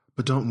die.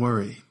 But don't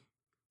worry,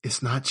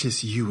 it's not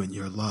just you and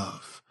your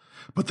love,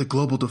 but the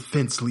Global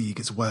Defense League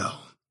as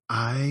well.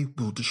 I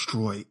will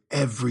destroy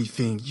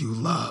everything you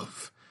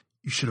love.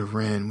 You should have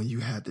ran when you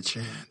had the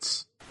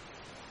chance.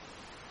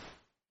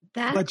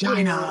 That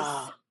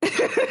Vagina.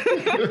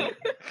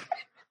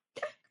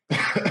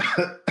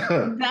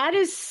 That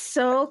is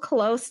so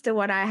close to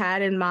what I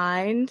had in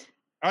mind.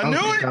 I knew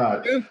thank it.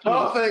 God.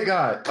 Oh, thank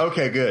God.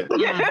 Okay, good.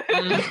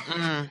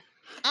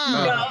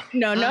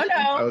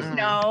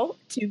 No.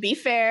 To be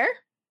fair,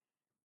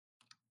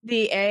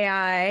 the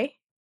AI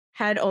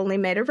had only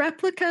made a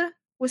replica,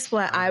 was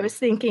what I was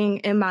thinking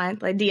in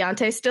mind. Like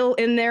Deontay's still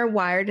in there,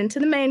 wired into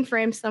the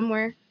mainframe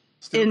somewhere.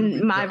 Still,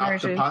 in my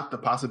version. The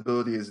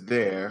possibility is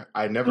there.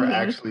 I never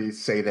actually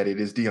say that it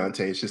is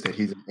Deontay. It's just that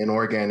he's an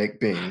inorganic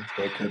being.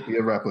 So it could be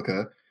a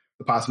replica.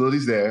 The possibility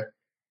is there.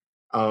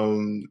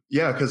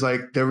 Yeah, because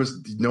like there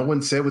was no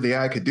one said what the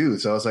AI could do.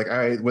 So I was like, all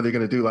right, what are they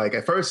gonna do? Like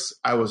at first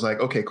I was like,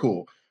 okay,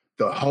 cool.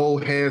 The whole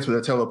hands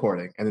were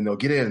teleporting, and then they'll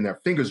get in and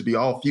their fingers will be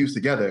all fused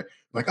together.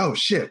 I'm like, oh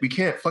shit, we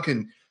can't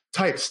fucking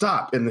type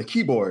stop in the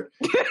keyboard.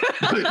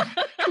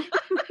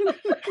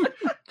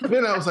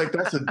 Then I was like,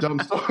 that's a dumb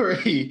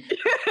story.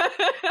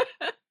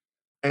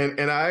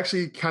 And I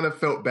actually kind of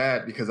felt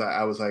bad because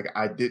I was like,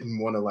 I didn't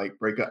want to like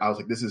break up. I was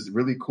like, this is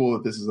really cool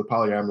that this is a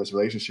polyamorous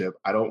relationship.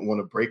 I don't want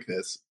to break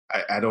this.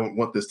 I don't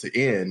want this to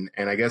end.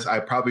 And I guess I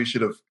probably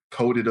should have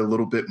coded a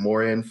little bit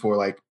more in for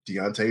like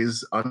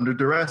Deontay's under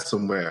duress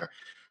somewhere.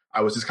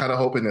 I was just kind of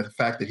hoping that the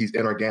fact that he's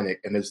inorganic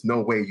and there's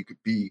no way you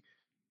could be.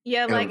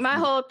 Yeah, like my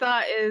whole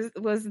thought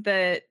was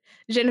that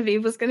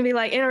Genevieve was going to be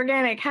like,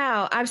 inorganic,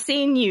 how? I've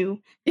seen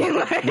you.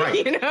 Like,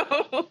 right. You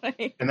know?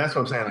 Like, and that's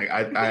what I'm saying. Like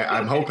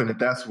I'm hoping that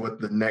that's what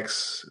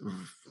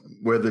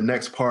where the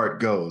next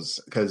part goes.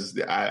 Because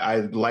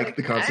I like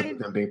the concept of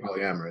them being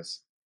polyamorous.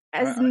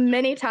 As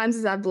many times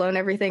as I've blown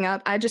everything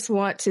up, I just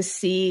want to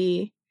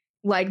see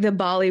like the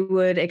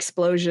Bollywood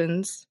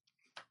explosions.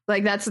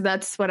 Like that's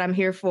what I'm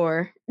here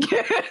for.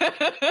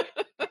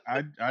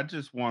 I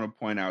just want to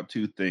point out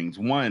two things.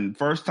 One,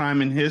 first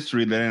time in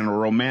history that in a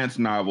romance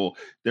novel,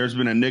 there's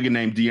been a nigga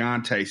named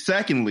Deontay.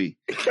 Secondly,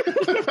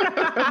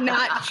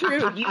 not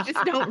true. You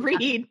just don't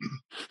read.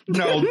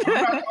 No, I'm not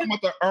talking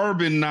about the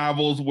urban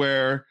novels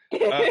where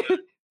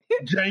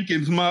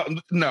Jenkins, no.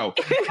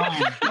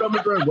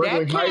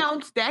 That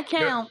counts. That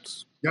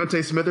counts.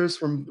 Deontay Smithers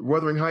from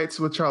Wuthering Heights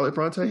with Charlotte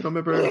Bronte. You don't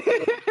remember?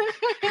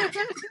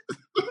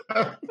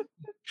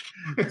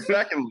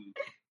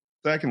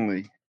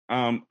 Secondly,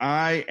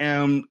 I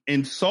am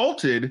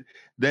insulted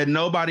that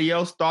nobody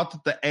else thought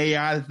that the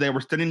AI that they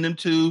were sending them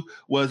to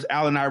was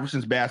Allen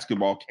Iverson's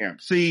basketball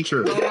camp. See,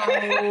 sure.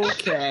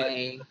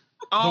 Okay.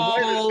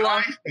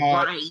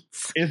 Right.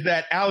 Is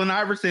that Allen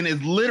Iverson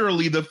is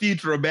literally the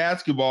future of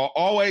basketball,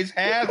 always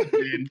has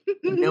been.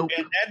 Nope.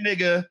 And that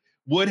nigga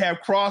would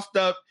have crossed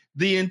up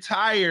the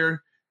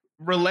entire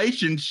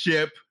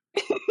relationship.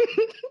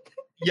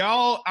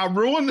 Y'all, I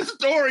ruined the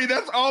story.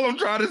 That's all I'm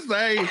trying to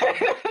say.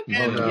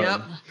 And,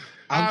 Yep.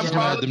 I'm just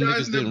glad them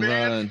niggas didn't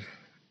run.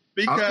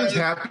 Because I'm just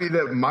happy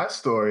that my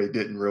story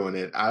didn't ruin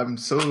it. I'm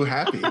so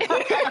happy. the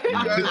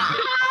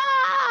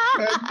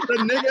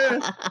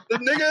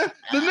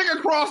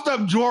nigga crossed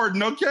up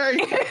Jordan, okay?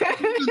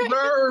 He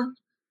deserved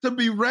to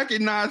be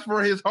recognized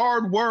for his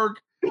hard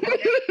work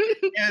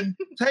and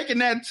taking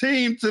that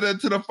team to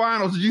the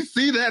finals. Did you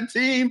see that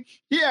team?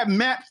 He had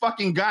Matt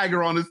fucking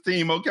Geiger on his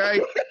team,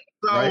 okay?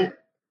 So Right.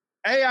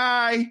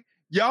 AI,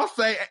 y'all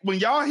say, when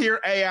y'all hear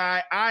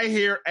AI, I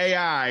hear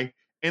AI,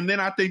 and then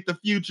I think the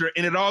future,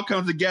 and it all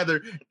comes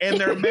together, and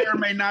there may or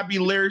may not be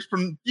lyrics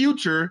from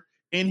Future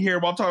in here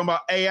while talking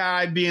about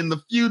AI being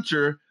the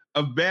future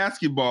of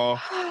basketball,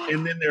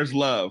 and then there's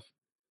love.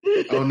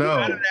 Oh no.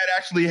 None of that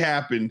actually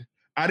happened.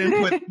 I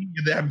didn't put any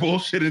of that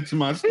bullshit into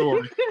my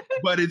story,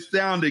 but it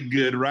sounded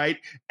good, right?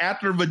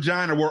 After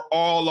Vagina, we're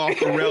all off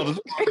the rails.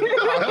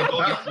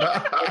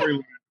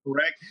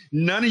 Correct?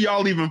 None of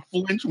y'all even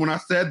flinched when I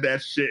said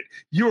that shit.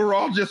 You were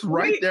all just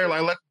right there,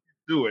 like, let's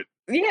do it.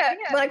 Yeah,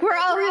 like we're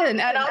all in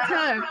at all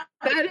times.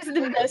 That is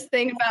the best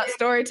thing about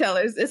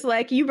Storytellers. It's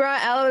like you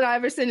brought Allen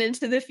Iverson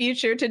into the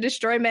future to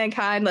destroy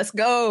mankind. Let's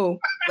go.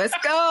 Let's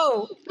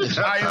go.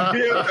 I am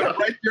here to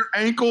break your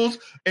ankles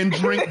and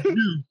drink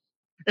juice.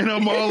 And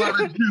I'm all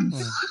out of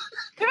juice.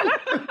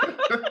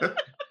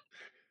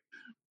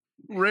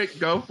 Rick,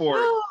 go for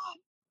it.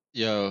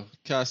 Yo,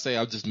 can I say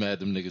I'm just mad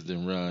them niggas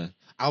didn't run.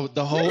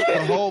 The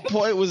whole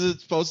point was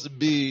it's supposed to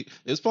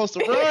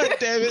run,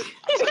 damn it.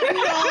 I was like,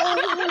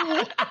 no.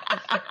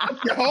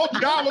 Your whole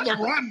job was to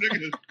run,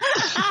 nigga.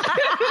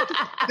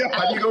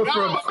 How do you go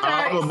from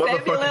I'm a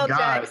motherfucking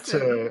god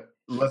to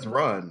let's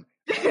run?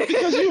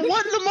 Because you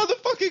wasn't a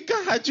motherfucking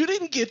god. You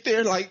didn't get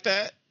there like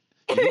that.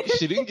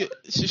 She didn't get.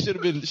 She should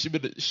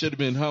have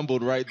been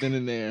humbled right then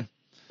and there.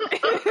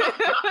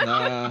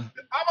 Nah.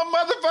 I'm a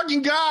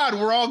motherfucking god.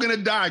 We're all gonna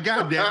die.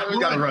 God damn it. We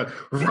gotta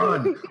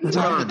run.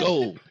 Time to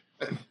go.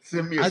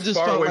 Send me I as just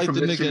far felt away like from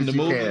the this nigga in shit the as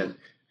you movie. can.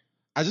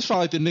 I just felt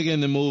like the nigga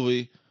in the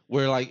movie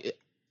where like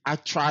I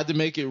tried to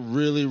make it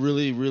really,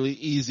 really, really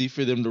easy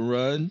for them to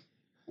run,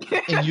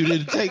 and you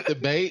didn't take the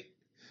bait.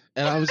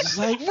 And I was just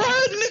like, run,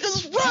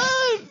 niggas,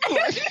 run!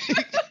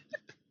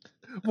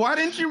 Why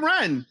didn't you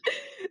run?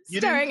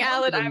 Starring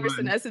Allen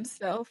Iverson as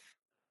himself.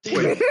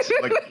 Wait,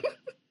 like,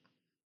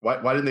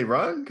 why didn't they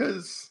run?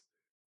 Because,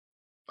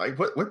 like,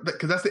 what?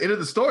 Because that's the end of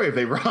the story. If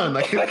they run,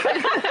 like,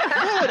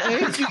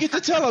 and you get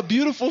to tell a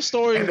beautiful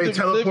story. and they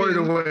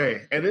teleported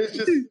away, and it's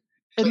just.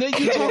 And then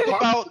you talk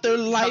about their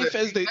life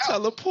as they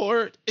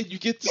teleport, and you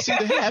get to see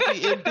the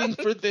happy ending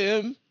for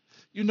them.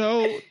 You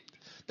know,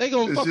 they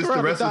gonna fuck around and die. It's just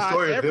the rest of the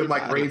story of them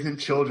like raising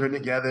children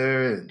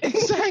together. And,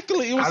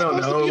 exactly. It was I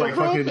don't know, to be like a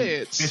fucking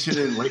romance. fishing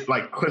in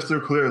like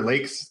crystal clear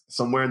lakes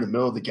somewhere in the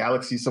middle of the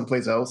galaxy,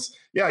 someplace else.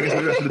 Yeah, I guess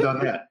maybe I should have done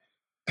that.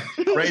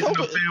 Raising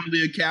a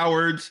family of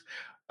cowards.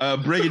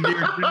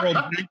 Brigadier General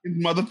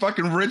Jenkins,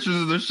 motherfucking Richards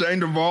is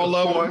ashamed of all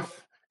of them.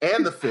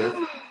 And the fifth.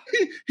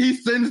 He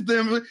sends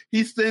them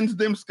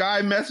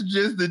sky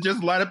messages that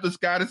just light up the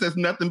sky that says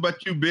nothing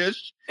but you,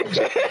 bitch.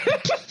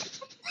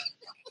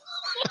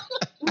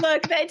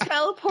 Look, they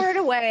teleport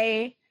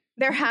away.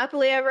 They're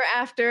happily ever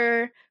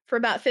after for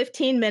about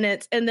 15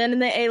 minutes, and then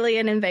the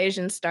alien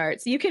invasion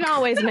starts. You can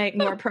always make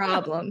more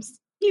problems.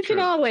 You can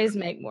always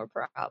make more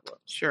problems.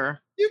 Sure.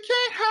 You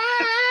can't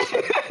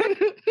hide.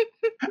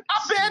 I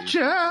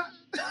betcha.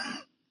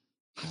 I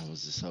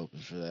was just hoping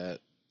for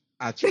that.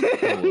 Oh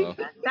well.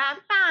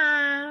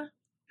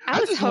 I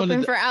was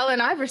hoping for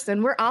Allen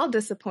Iverson. We're all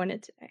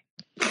disappointed today.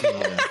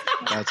 Yeah,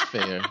 that's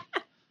fair.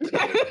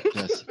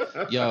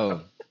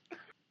 Yo.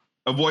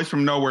 A voice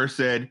from nowhere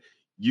said,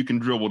 "You can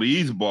dribble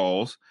these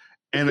balls."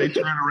 And they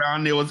turned around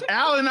and it was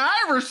Allen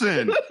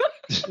Iverson.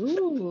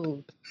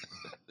 Ooh.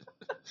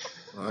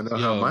 I know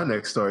how my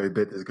next story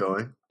bit is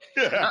going.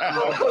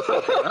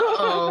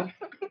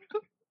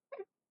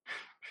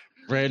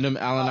 Random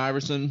Allen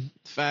Iverson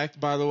fact,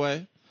 by the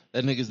way.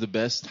 That nigga's the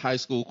best high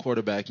school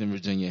quarterback in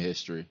Virginia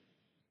history.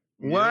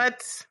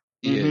 What?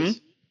 He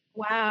is.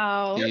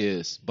 Wow. He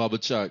is.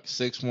 Bubba Chuck,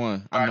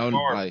 6'1". I know,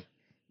 like,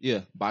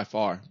 yeah, by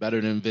far. Better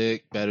than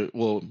Vic, either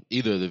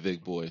of the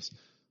Vic boys.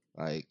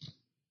 Like,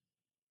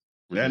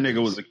 that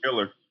nigga was a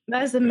killer.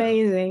 That's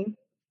amazing.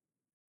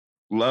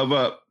 Love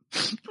up.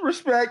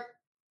 Respect.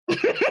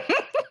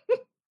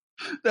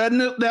 That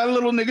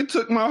little nigga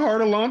took my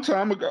heart a long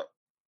time ago.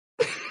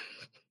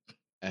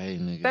 Hey,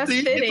 nigga. That's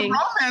fitting. It's a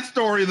romance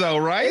story, though,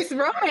 right? It's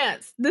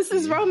romance. This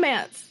is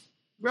romance.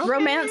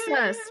 Romance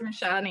us,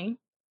 Rashani.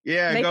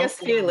 Yeah, make us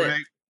feel it.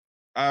 Rick.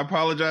 I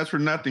apologize for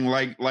nothing,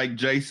 like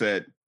Jay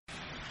said.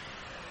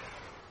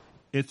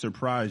 It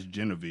surprised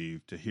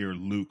Genevieve to hear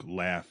Luke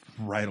laugh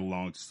right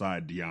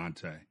alongside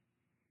Deontay.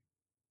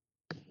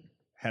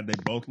 Had they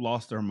both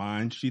lost their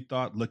minds, she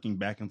thought, looking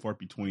back and forth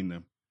between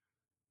them.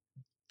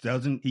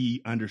 Doesn't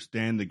he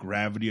understand the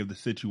gravity of the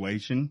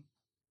situation?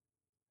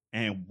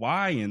 And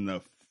why in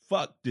the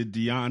fuck did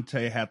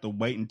Deontay have to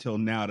wait until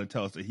now to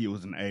tell us that he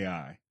was an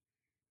AI?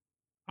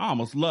 I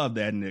almost love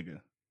that nigga.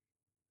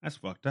 That's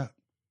fucked up.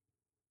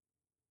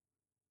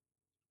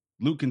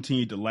 Luke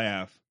continued to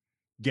laugh,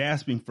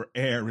 gasping for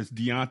air as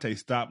Deontay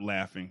stopped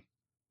laughing.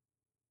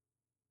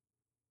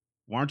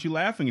 Why aren't you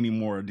laughing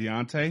anymore,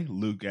 Deontay?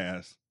 Luke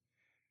asked.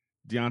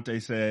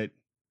 Deontay said,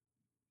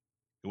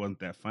 it wasn't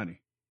that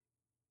funny.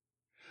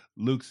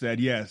 Luke said,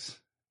 yes,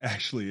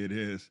 actually it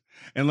is.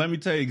 And let me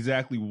tell you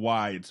exactly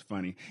why it's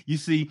funny. You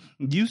see,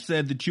 you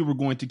said that you were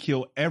going to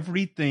kill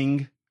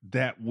everything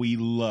that we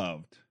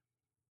loved,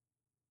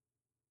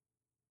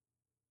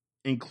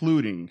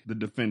 including the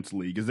Defense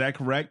League. Is that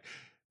correct?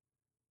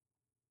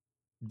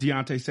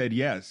 Deontay said,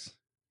 yes.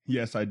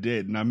 Yes, I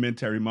did. And I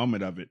meant every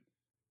moment of it.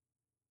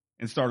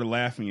 And started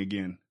laughing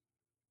again.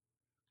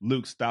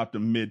 Luke stopped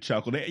him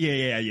mid-chuckle.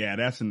 Yeah,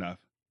 that's enough.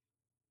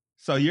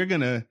 So you're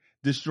going to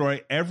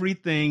destroy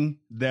everything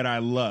that I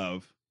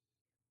love,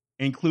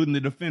 including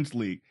the Defense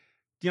League.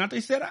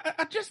 Deontay said,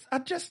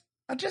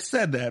 I just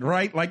said that,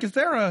 right? Like, is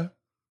there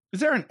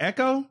an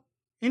echo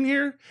in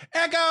here?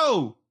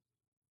 Echo!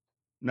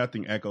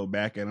 Nothing echoed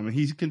back at him, and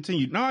he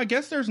continued, no, I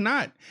guess there's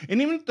not.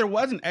 And even if there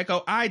was an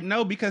echo, I'd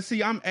know because,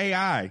 see, I'm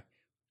AI.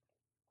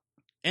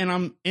 And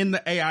I'm in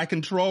the AI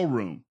control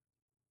room.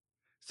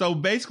 So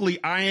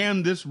basically, I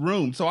am this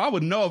room. So I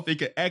would know if it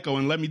could echo,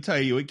 and let me tell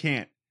you, it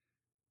can't.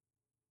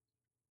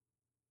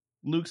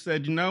 Luke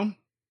said,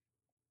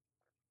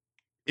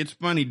 it's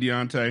funny,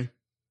 Deontay.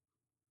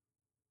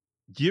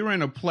 You're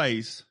in a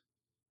place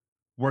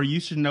where you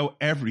should know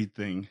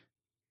everything,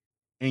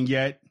 and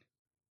yet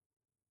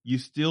you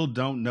still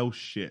don't know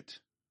shit.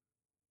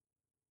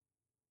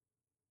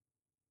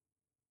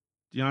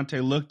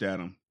 Deontay looked at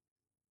him.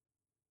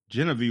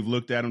 Genevieve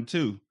looked at him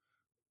too.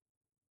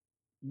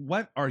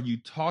 What are you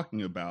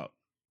talking about?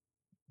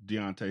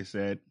 Deontay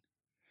said.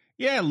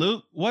 Yeah,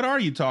 Luke, what are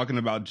you talking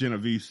about?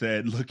 Genevieve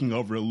said, looking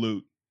over at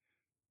Luke.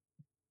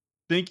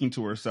 Thinking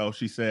to herself,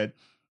 she said,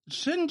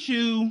 shouldn't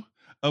you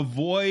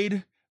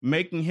avoid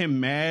making him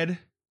mad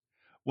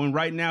when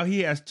right now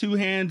he has 2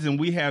 hands and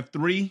we have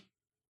 3?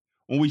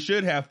 When we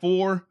should have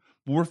 4,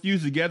 but we're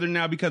fused together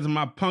now because of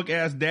my punk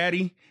ass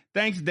daddy.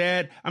 Thanks,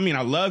 Dad. I mean,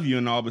 I love you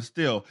and all, but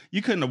still,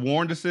 you couldn't have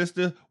warned the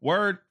sister.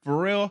 Word,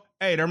 for real?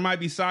 Hey, there might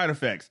be side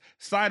effects.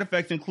 Side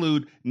effects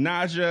include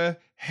nausea,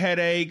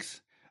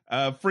 headaches,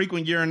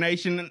 frequent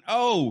urination, and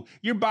oh,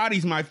 your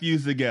bodies might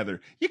fuse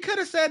together. You could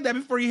have said that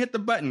before you hit the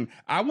button.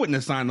 I wouldn't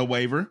have signed the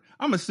waiver.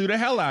 I'm going to sue the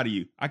hell out of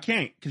you. I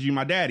can't because you're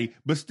my daddy,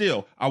 but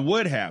still, I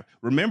would have.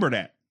 Remember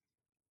that.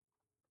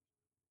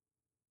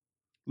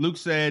 Luke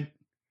said,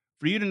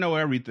 for you to know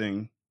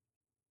everything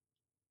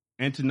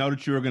and to know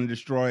that you were going to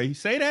destroy,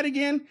 say that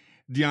again?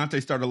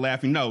 Deontay started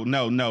laughing. No,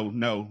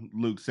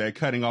 Luke said,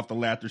 cutting off the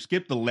laughter.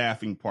 Skip the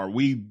laughing part.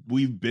 We've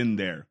been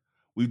there.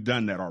 We've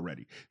done that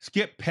already.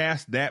 Skip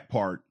past that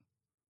part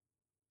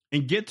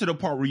and get to the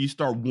part where you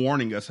start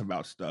warning us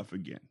about stuff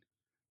again.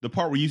 The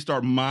part where you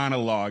start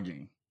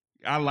monologuing.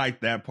 I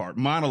like that part.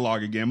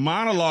 Monologue again.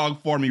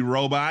 Monologue for me,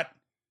 robot.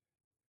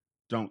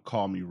 Don't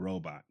call me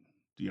robot,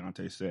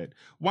 Deontay said.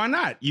 Why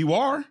not? You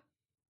are,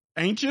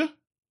 ain't you?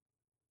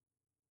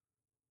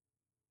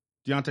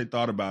 Deontay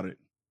thought about it.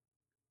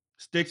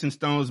 Sticks and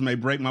stones may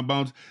break my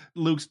bones.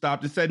 Luke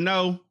stopped and said,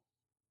 no,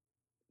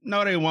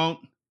 they won't,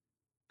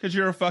 because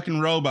you're a fucking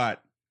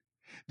robot.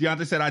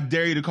 Deontay said, I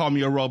dare you to call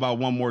me a robot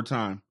one more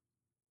time.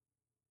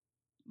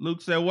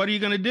 Luke said, what are you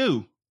going to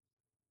do?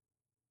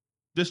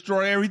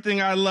 Destroy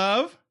everything I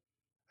love?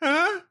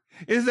 Huh?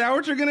 Is that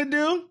what you're going to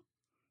do?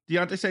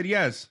 Deontay said,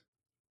 yes.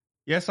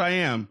 Yes, I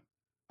am.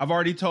 I've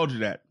already told you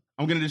that.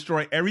 I'm going to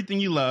destroy everything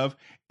you love,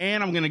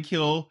 and I'm going to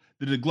kill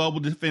the Global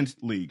Defense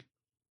League.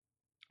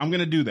 I'm going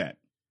to do that.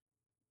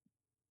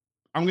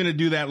 I'm going to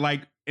do that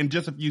like in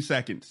just a few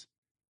seconds.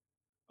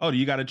 Oh, do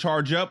you got to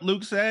charge up?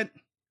 Luke said.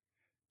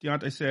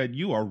 Deontay said,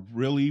 you are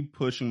really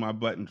pushing my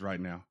buttons right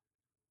now.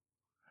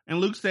 And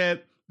Luke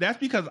said, that's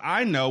because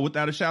I know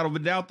without a shadow of a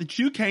doubt that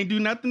you can't do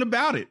nothing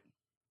about it.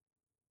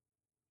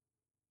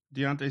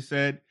 Deontay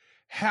said,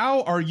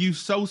 how are you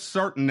so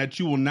certain that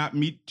you will not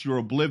meet your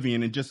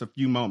oblivion in just a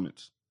few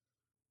moments?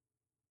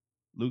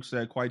 Luke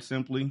said quite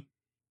simply,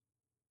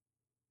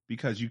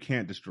 because you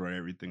can't destroy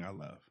everything I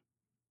love.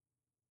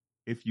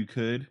 If you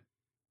could,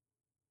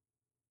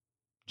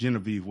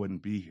 Genevieve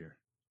wouldn't be here.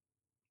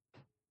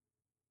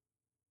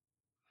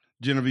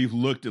 Genevieve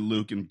looked at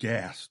Luke and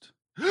gasped.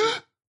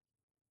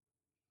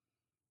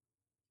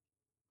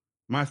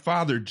 My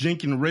father,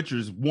 Jenkins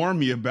Richards, warned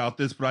me about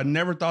this, but I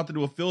never thought that it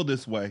would feel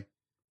this way.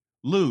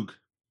 Luke,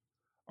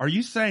 are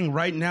you saying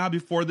right now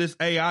before this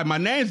AI, my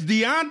name's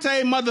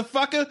Deontay,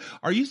 motherfucker.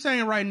 Are you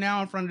saying right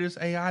now in front of this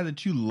AI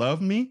that you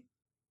love me?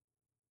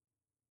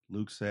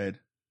 Luke said,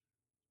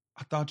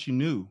 I thought you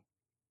knew.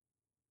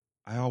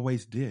 I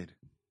always did.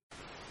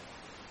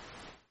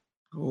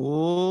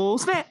 Oh,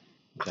 snap.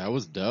 That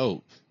was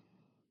dope.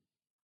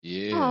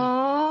 Yeah.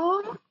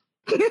 Aww.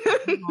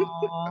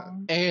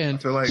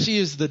 And she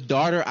is the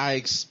daughter I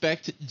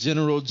expect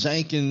General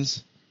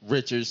Jenkins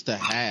Richards to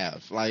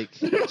have. Like,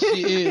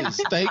 she is.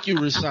 Thank you,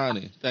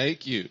 Rashani.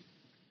 Thank you.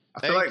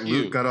 I feel like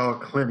Luke got all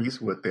Clint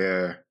Eastwood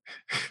there.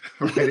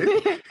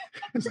 Right?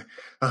 It's like,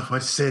 oh,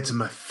 what said to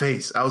my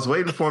face? I was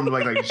waiting for him to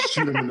like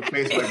shoot him in the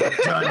face, like,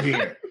 I'm done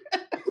here.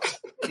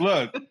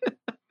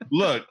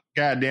 Look,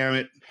 God damn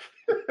it.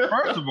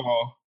 First of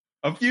all,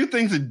 a few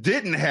things that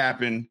didn't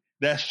happen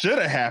that should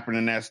have happened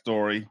in that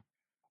story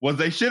was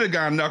they should have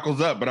gone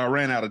knuckles up, but I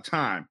ran out of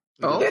time.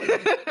 Oh,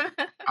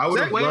 I would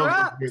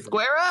have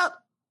square up.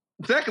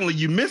 Secondly,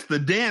 you missed the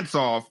dance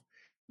off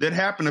that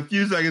happened a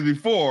few seconds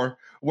before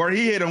where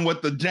he hit him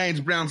with the James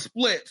Brown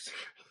splits.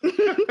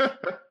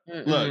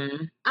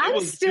 Look, I'm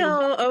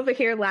still over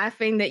here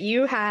laughing that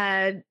you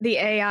had the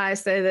AI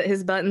say that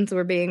his buttons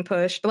were being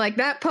pushed. Like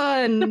that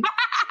pun.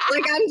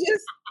 Like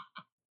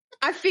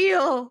I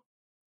feel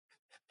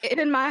it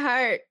in my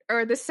heart,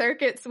 or the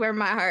circuits where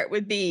my heart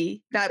would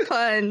be. That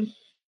pun.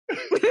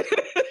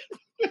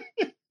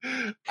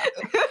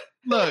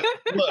 Look.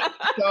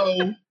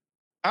 So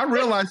I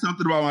realized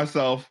something about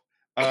myself.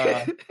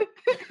 Yesterday.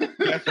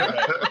 Did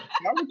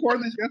I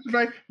record this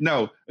yesterday?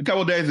 No, a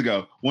couple of days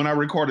ago when I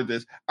recorded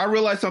this, I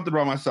realized something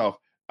about myself.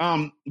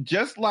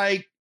 Just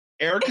like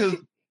Erica's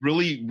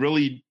really,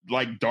 really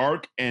like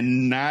dark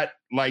and not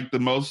like the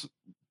most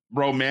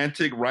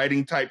romantic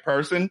writing type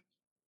person,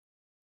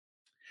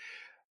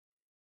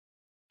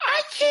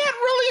 I can't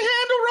really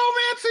handle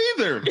romance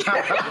either.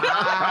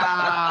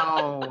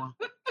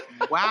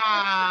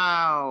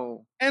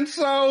 Wow. And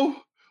so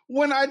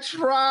when I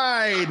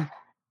tried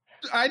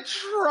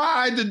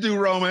to do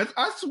romance.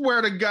 I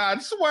swear to God,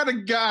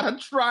 I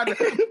tried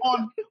to,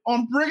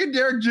 on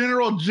Brigadier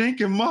General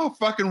Jenkins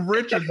motherfucking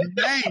Richards'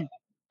 name.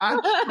 I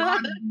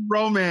tried to do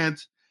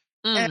romance,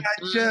 and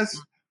I just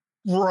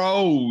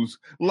froze.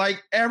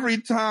 Like every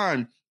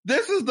time.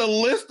 This is the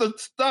list of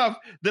stuff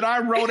that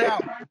I wrote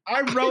out.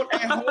 I wrote a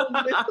whole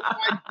list of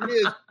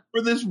ideas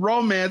for this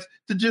romance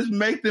to just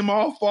make them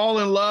all fall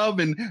in love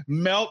and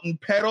melt and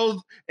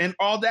petals and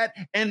all that.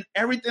 And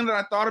everything that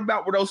I thought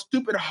about were those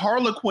stupid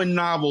Harlequin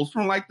novels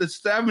from like the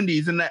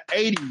 70s and the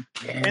 80s.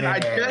 Yeah. And I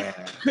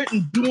just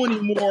couldn't do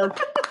any more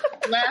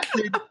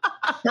flaccid,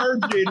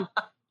 turgid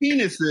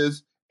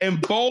penises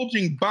and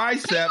bulging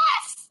biceps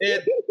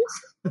and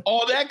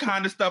all that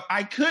kind of stuff.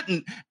 I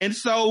couldn't. And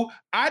so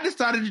I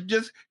decided to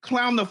just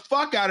clown the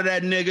fuck out of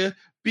that nigga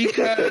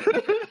because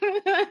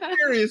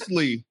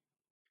seriously,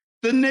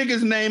 the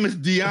nigga's name is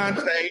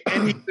Deontay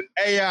and he's an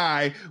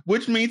AI,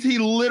 which means he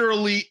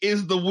literally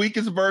is the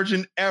weakest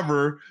version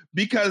ever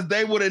because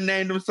they would have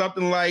named him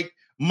something like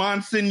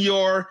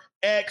Monsignor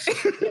X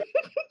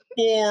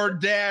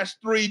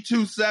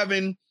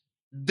 4-327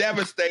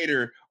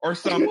 Devastator or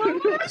something.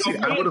 See,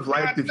 I would have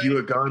liked if you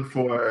had gone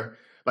for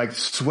like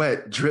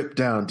sweat drip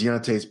down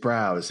Deontay's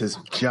brows, his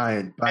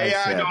giant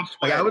bicep. AI don't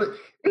sweat.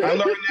 I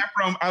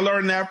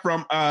learned that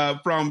from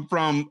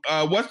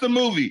what's the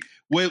movie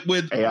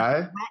with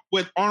AI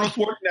with Arnold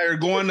Schwarzenegger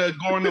going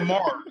to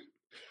Mars.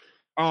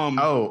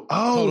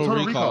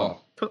 Total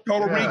Recall.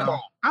 Total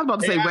Recall. I was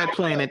about to say AI Red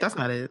Planet. That's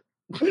not it.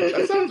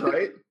 That sounds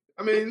right.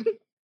 I mean,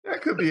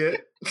 that could be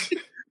it.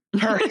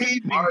 Her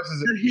heaving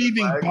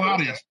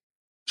bodice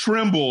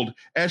trembled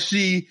as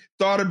she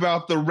thought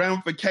about the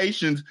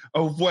ramifications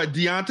of what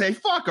Deontay,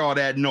 fuck all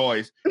that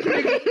noise.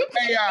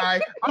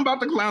 AI, I'm about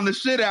to clown the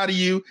shit out of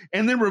you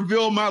and then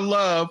reveal my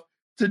love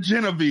to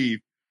Genevieve,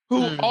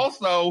 who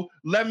also,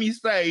 let me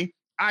say,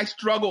 I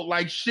struggled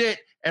like shit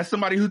as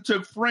somebody who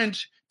took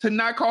French to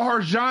not call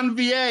her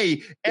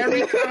Genevieve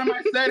every time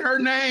I said her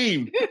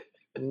name.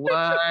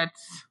 What?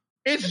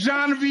 It's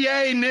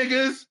Genevieve,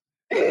 niggas.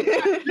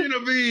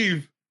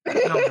 Genevieve. Oh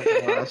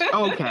my gosh.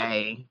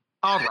 Okay.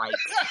 All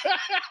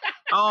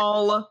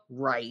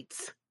right.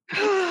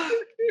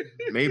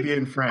 Maybe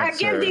in France. I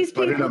give these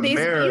people these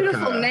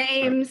beautiful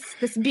names,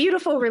 this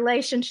beautiful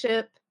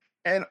relationship.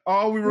 And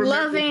all we remember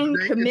loving,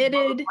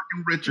 committed,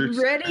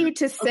 ready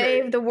to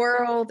save the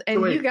world.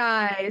 And wait, you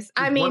guys,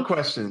 I mean, one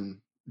question: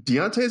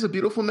 Deontay is a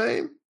beautiful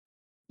name.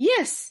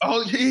 Yes.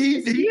 Oh,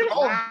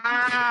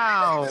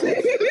 wow.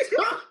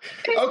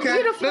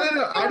 Okay.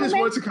 No. I just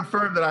wanted to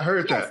confirm that I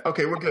heard that.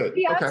 Okay, we're good.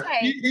 Deontay.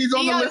 Okay. He's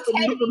on the list of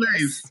beautiful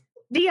names.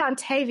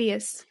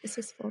 Deontavious is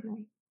his full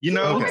name. You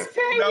know,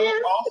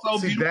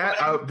 also see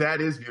that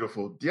is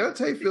beautiful.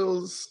 Deontay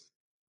feels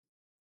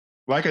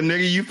like a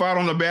nigga you fought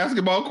on the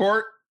basketball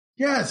court.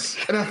 Yes,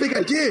 and I think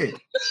I did.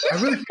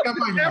 I really think I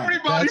might have.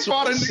 Everybody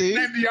fought a nigga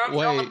named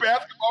Deontay on the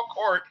basketball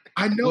court.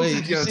 I know.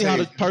 Wait, you see how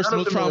the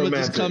personal trauma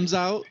just comes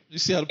out? You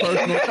see how the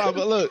personal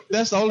trauma? Look,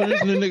 that's the only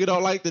reason the nigga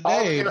don't like the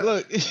name.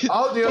 Look,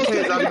 all Deontay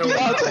is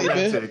Deontay,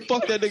 man.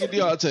 Fuck that nigga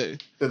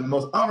Deontay. They're the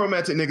most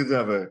unromantic niggas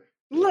ever.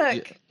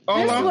 Look,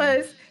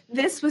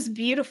 this was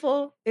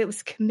beautiful. It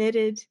was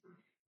committed.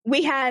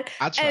 We had,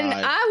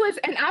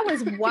 I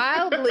was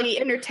wildly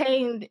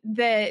entertained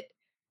that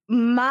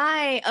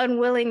my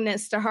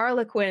unwillingness to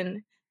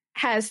Harlequin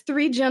has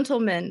 3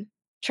 gentlemen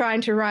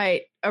trying to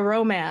write a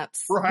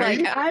romance. Right.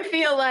 Like, I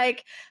feel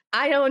like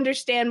I don't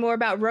understand more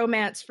about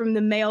romance from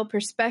the male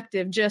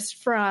perspective, just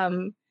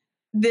from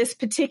this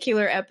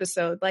particular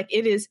episode. Like,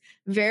 it is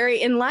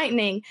very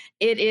enlightening.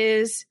 It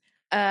is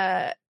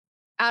out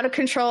of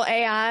control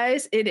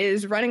AIs. It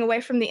is running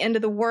away from the end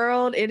of the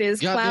world. It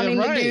is clowning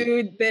the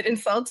dude that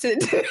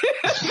insulted.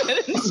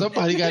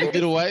 Somebody got to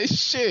get away.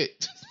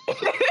 Shit.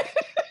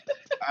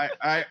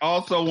 I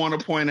also want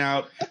to point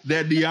out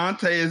that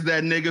Deontay is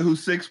that nigga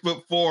who's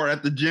 6'4"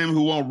 at the gym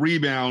who won't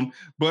rebound,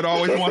 but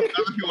always wants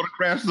other people to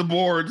crash the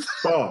boards.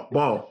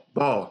 Ball.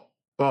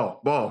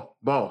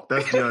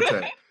 That's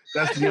Deontay.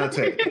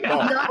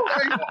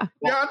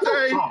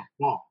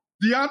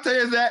 Deontay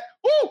is that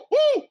woo.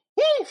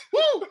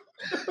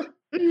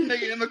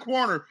 Nigga in the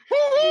corner.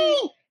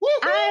 Woo.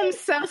 I'm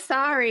so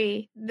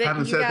sorry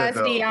that you guys,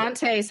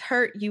 Deontay's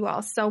hurt you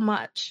all so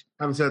much.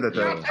 Having said that,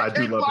 though, I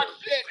do love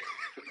it.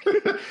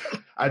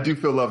 I do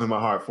feel love in my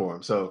heart for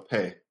him. So,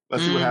 hey,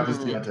 let's see what happens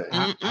to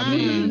Deontay. I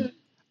mean,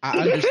 I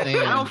understand.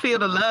 I don't feel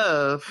the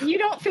love. You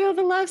don't feel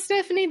the love,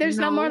 Stephanie? There's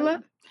no more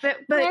love? But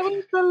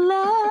where's the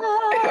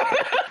love?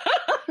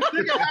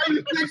 Nigga, how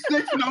you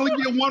 6'6" and only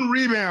get 1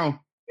 rebound?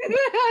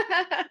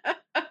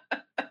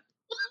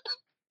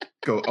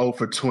 Go 0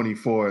 for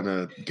 24 in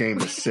a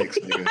game of 6,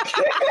 nigga.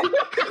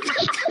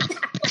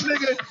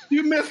 Nigga,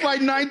 you missed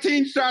like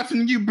 19 shots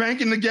and you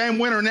banking the game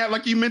winner and that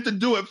like you meant to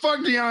do it.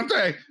 Fuck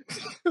Deontay.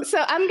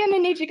 So I'm going to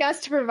need you guys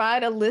to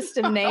provide a list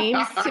of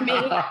names to me.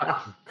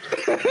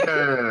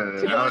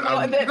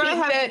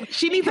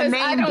 She needs a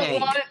name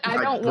bank. I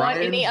don't want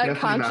any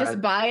unconscious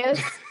bias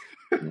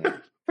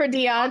for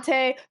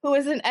Deontay, who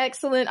is an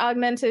excellent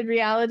augmented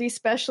reality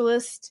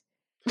specialist.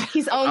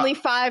 He's only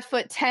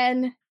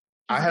 5'10".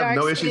 I have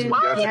no issues with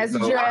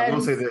Deontay. I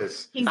will say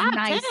this. He's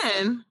nice.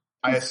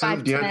 I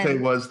assume Deontay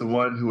was the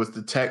one who was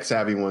the tech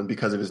savvy one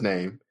because of his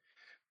name.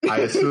 I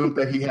assumed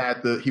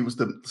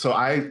that so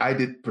I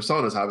did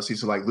personas, obviously.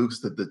 So like Luke's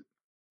the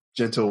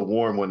gentle,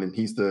 warm one, and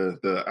he's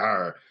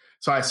the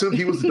So I assumed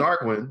he was the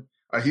dark one.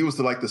 He was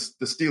the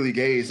steely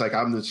gaze, like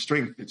I'm the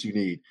strength that you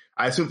need.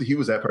 I assumed that he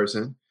was that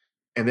person.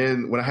 And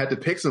then when I had to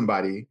pick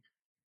somebody,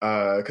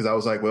 because I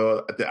was like,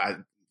 well,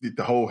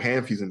 the whole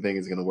hand fusing thing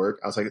is going to work.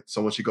 I was like,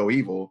 someone should go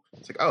evil.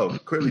 It's like, oh,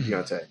 clearly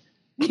Deontay.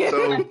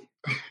 So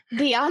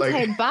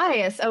Deontay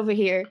bias over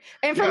here,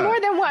 and for more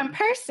than one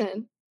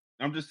person.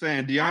 I'm just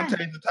saying,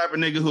 Deontay's the type of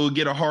nigga who will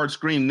get a hard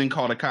scream and then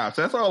call the cops.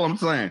 That's all I'm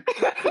saying.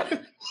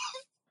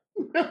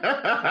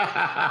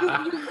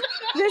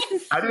 This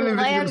is I didn't even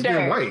think he was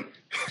being white.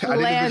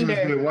 I didn't think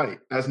he was being white.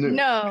 That's new.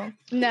 No.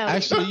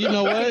 Actually, you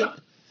know what?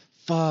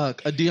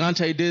 Fuck, a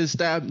Deontay did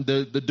stab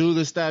the dude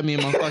that stabbed me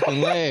in my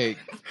fucking leg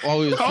while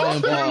we was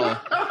playing ball.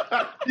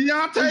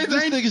 Deontay,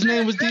 this nigga's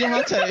name was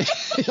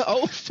Deontay.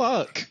 Oh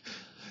fuck!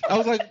 I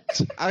was like,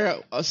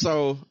 I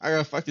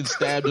got fucking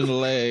stabbed in the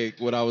leg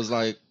when I was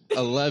like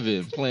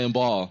 11 playing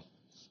ball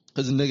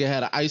because the nigga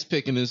had an ice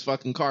pick in his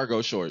fucking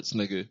cargo shorts,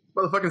 nigga.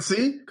 Motherfucking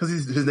see, because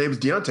his name is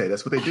Deontay.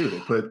 That's what they do. They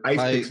put ice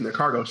picks in their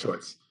cargo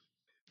shorts.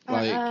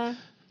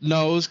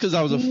 No, it was because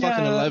I was a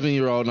fucking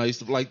 11-year-old and I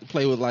used to like to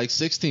play with like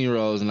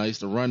 16-year-olds and I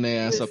used to run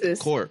their ass up the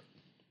court.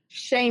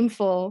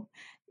 Shameful.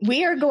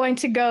 We are going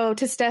to go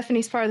to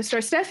Stephanie's part of the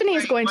story. Stephanie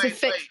is going to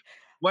fix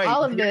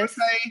all of this.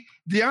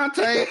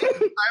 Deontay is the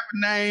type of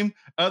name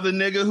of the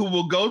nigga who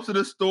will go to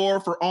the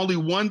store for only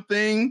one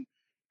thing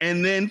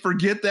and then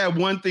forget that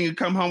one thing and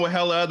come home with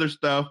hella other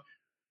stuff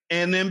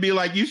and then be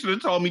like, you should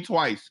have told me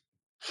twice.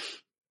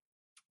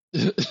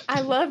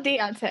 I love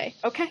Deontay.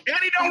 Okay. And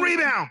he don't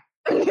rebound.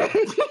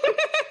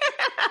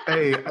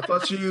 Hey, I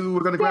thought you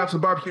were going to grab some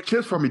barbecue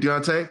chips for me,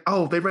 Deontay.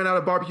 Oh, they ran out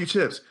of barbecue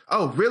chips.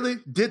 Oh, really?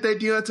 Did they,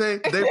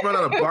 Deontay? They run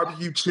out of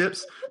barbecue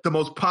chips, the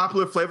most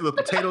popular flavor, the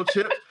potato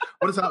chip.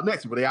 What is out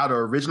next? Were they out of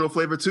original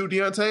flavor too,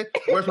 Deontay?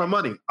 Where's my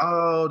money?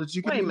 Oh, did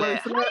you give me money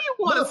for that?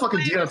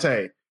 Motherfucking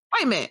Deontay.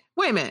 Wait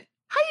a minute.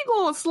 How you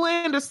going to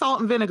slander salt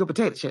and vinegar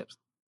potato chips?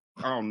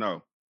 Oh,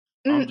 no.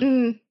 I'm just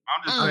saying.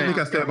 I think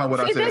I stand by what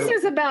I said. This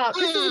is about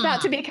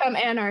to become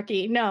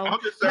anarchy. No.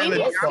 We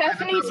need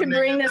Stephanie to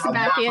bring this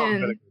back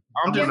in.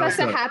 Give us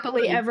a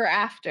happily ever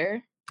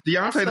after.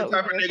 Deontay the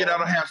type of nigga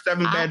that'll have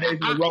 7 bad days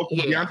in a row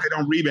because Deontay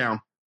don't rebound.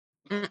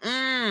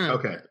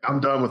 Okay, I'm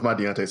done with my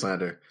Deontay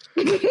slander.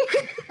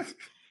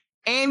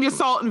 And your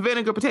salt and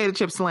vinegar potato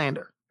chip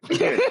slander.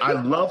 I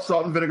love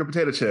salt and vinegar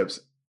potato chips.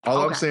 All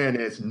I'm saying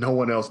is no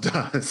one else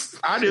does.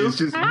 I do. It's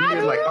just me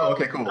and like, oh,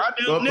 okay, cool. I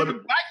do.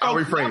 Well, I'll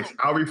rephrase.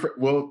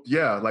 Well,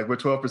 yeah, like we're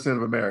 12%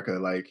 of America.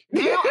 Like,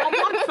 yeah, I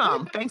want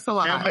some. Thanks a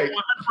lot. And like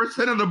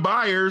 100% of the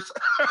buyers.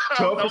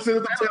 12% of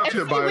the potato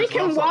chip buyers. We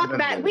can walk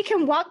back. We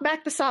can walk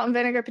back the salt and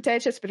vinegar potato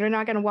chips, but we're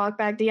not going to walk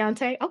back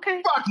Deontay.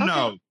 Okay. Fuck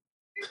no.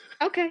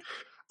 Okay.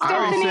 I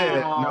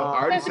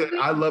already said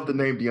I love the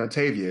name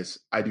Deontavious.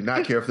 I do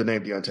not care for the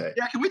name Deontay.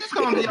 Yeah, can we just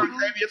call him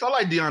Deontavious? I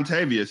like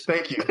Deontavious.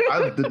 Thank you.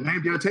 The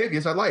name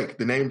Deontavious I like.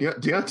 The name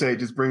Deontay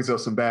just brings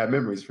up some bad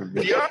memories from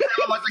me. Deontay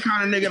look like the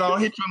kind of nigga that'll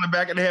hit you on the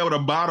back of the head with a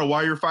bottle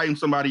while you're fighting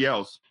somebody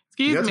else.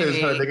 Deontay is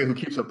the kind of nigga who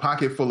keeps a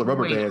pocket full of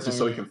rubber bands just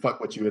so he can fuck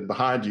with you and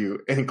behind you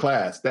in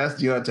class.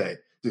 That's Deontay.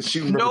 Just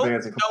shooting rubber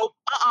bands. Nope.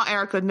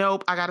 Erica.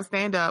 Nope. I got to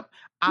stand up.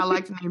 I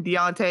like the name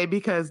Deontay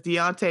because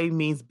Deontay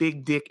means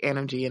big dick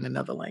energy in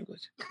another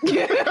language.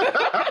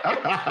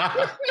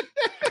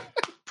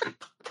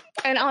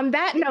 And on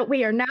that note,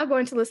 we are now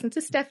going to listen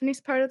to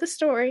Stephanie's part of the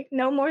story.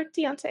 No more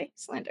Deontay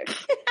slander.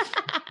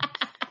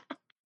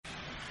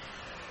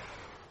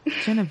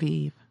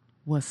 Genevieve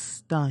was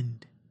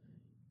stunned.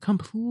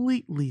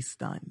 Completely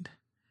stunned.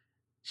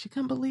 She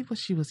couldn't believe what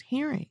she was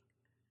hearing.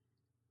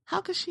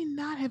 How could she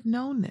not have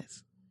known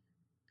this?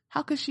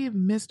 How could she have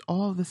missed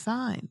all of the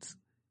signs?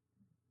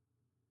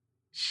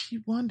 She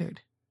wondered.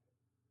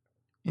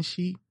 And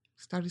she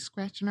started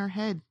scratching her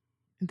head.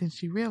 And then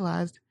she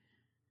realized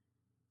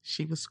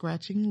she was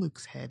scratching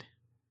Luke's head.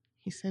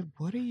 He said,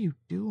 "What are you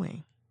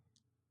doing?"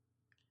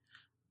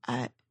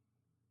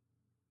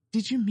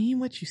 Did you mean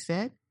what you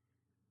said?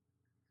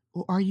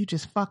 Or are you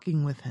just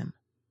fucking with him?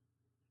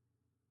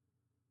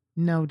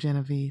 No,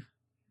 Genevieve.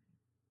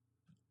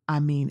 I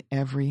mean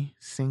every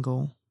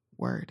single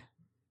word.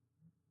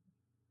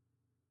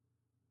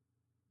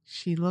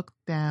 She looked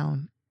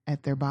down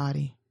at their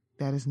body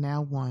that is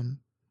now one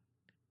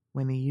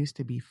when they used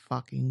to be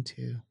fucking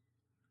two.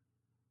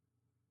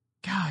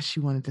 Gosh, she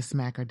wanted to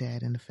smack her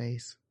dad in the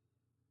face.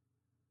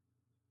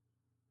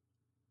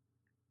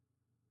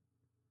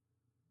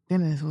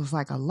 Then it was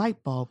like a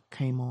light bulb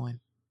came on.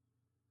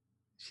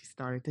 She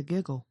started to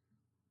giggle.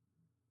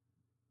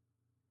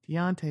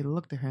 Deontay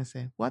looked at her and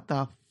said, "What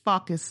the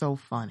fuck is so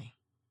funny?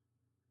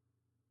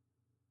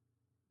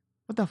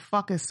 What the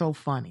fuck is so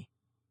funny?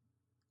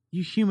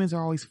 You humans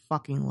are always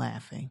fucking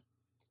laughing."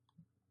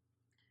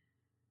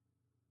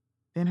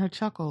 Then her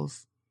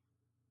chuckles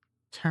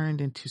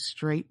turned into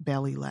straight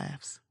belly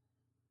laughs.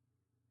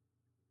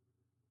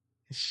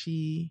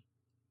 She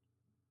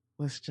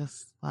was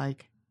just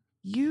like,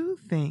 "You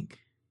think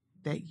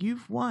that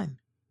you've won.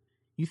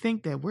 You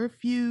think that we're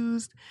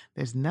fused,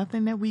 there's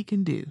nothing that we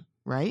can do,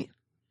 right?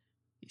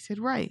 He said,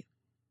 right.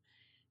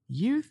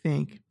 You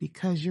think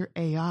because you're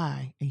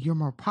AI and you're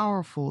more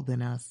powerful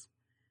than us,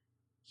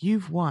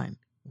 you've won,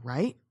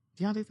 right?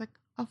 Deontay's like,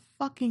 of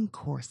fucking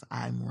course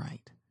I'm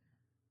right.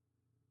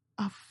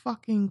 Of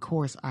fucking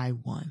course I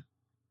won.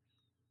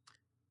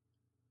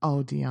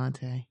 Oh,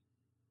 Deontay,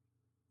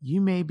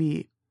 you may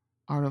be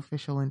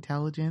artificial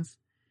intelligence,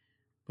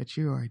 but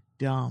you are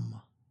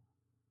dumb.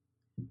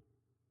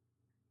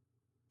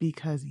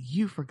 Because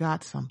you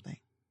forgot something.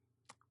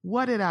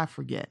 What did I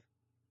forget?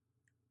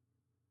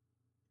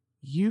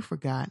 You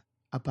forgot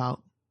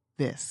about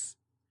this.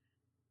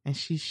 And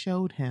she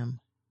showed him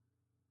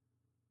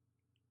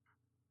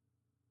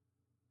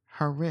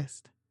her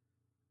wrist.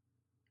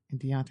 And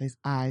Deontay's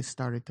eyes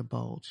started to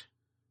bulge.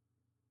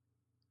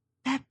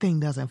 That thing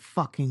doesn't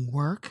fucking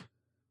work.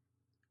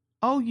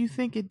 Oh, you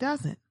think it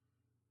doesn't?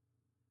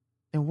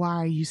 Then why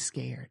are you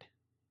scared?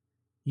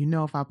 You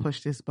know if I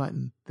push this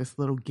button, this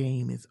little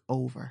game is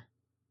over.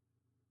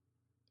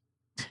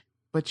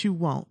 But you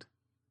won't.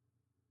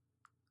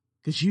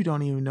 Because you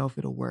don't even know if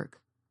it'll work.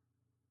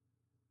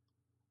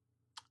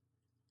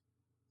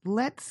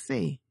 Let's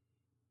see.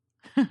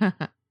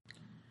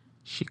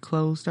 She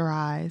closed her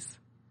eyes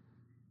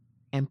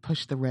and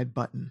pushed the red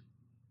button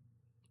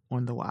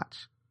on the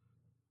watch.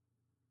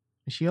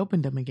 When she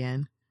opened them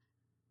again,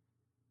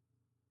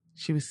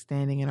 she was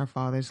standing in her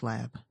father's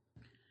lab.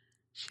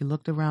 She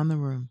looked around the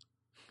room.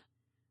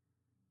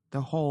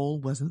 The hole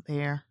wasn't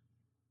there.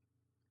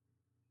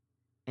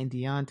 And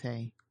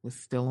Deontay was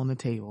still on the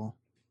table,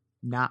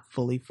 not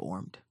fully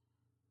formed.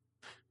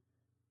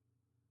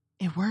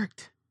 It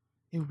worked.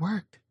 It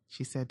worked,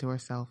 she said to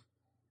herself.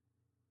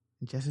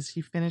 And just as she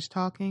finished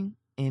talking,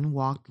 in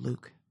walked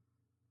Luke.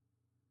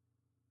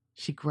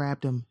 She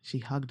grabbed him. She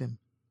hugged him.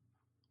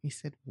 He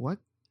said, What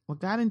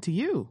got into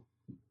you?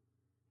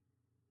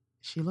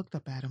 She looked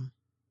up at him.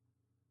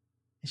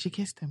 And she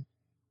kissed him.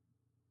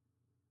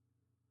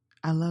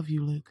 I love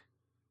you, Luke.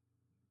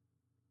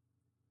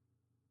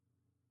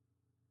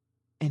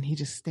 And he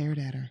just stared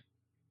at her.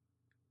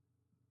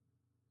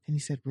 And he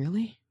said,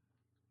 Really?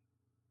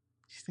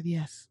 She said,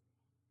 Yes,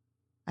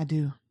 I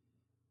do.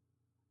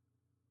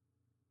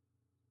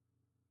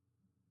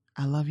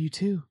 I love you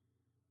too.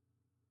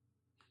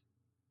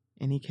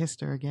 And he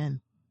kissed her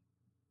again.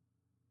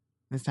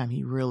 This time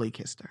he really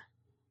kissed her.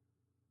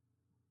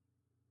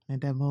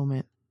 At that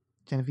moment,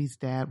 Genevieve's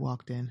dad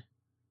walked in.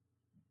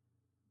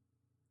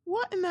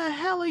 What in the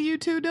hell are you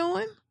two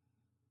doing?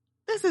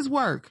 This is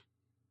work.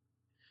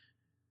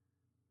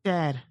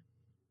 Dad,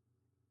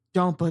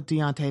 don't put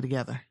Deontay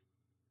together.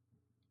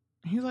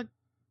 He's like,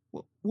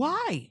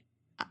 why?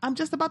 I'm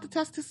just about to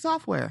test his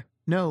software.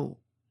 No,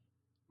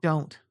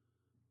 don't.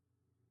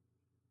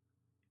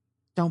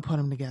 Don't put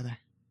them together.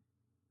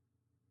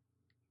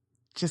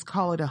 Just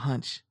call it a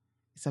hunch.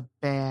 It's a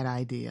bad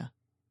idea.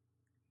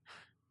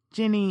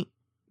 Jenny,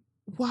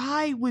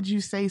 why would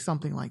you say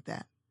something like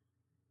that?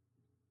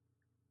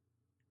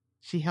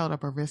 She held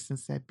up her wrist and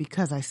said,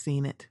 Because I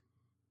seen it.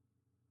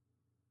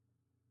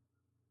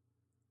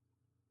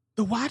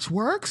 The watch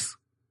works?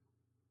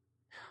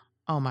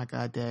 Oh my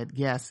God, Dad.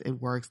 Yes, it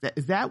works.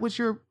 Is that what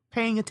you're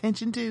paying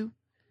attention to?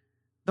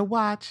 The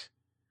watch?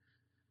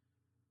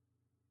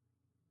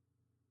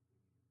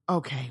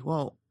 Okay,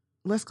 well,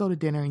 let's go to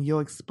dinner and you'll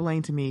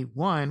explain to me,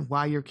 1,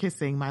 why you're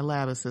kissing my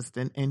lab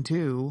assistant, and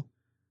 2,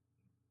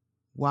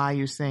 why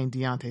you're saying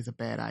Deontay's a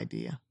bad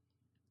idea.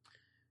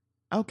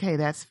 Okay,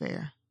 that's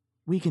fair.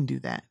 We can do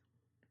that.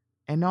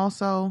 And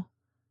also,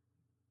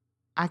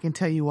 I can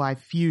tell you why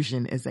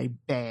fusion is a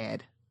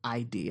bad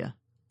idea,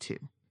 too.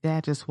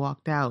 Dad just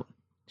walked out,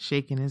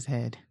 shaking his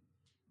head.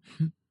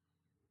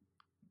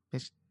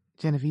 But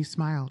Genevieve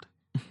smiled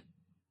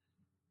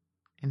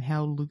and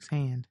held Luke's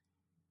hand,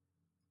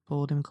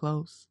 pulled him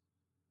close,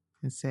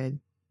 and said,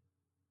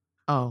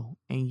 Oh,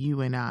 and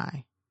you and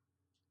I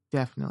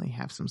definitely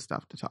have some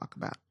stuff to talk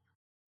about.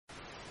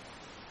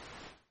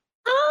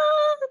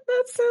 Oh,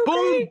 that's so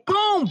Boom, great.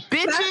 boom,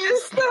 bitches. That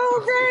is so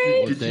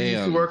great. Did you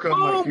used to work on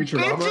like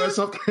Futurama or bitches.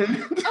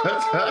 something?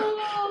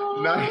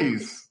 Oh.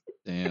 Nice.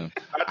 Damn.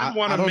 I just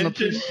want to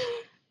mention.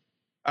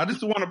 I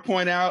just want to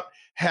point out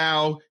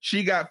how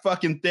she got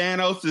fucking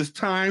Thanos'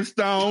 time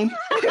stone.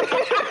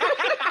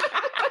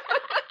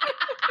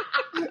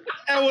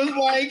 And was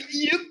like,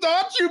 you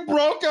thought you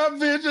broke up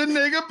Vision,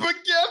 nigga, but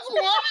guess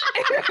what?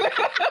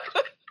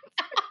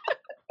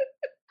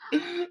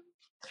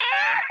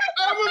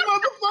 I'm a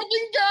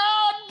motherfucking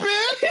god,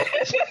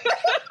 bitch.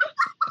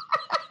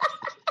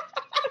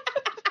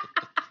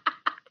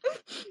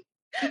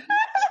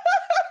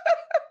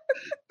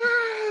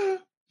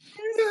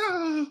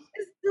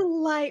 It's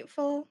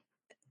delightful.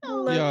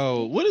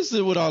 Yo, what is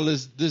it with all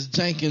this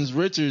Jenkins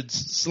Richards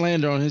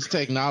slander on his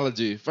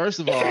technology? First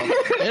of all,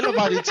 ain't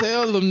nobody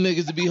tell them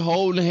niggas to be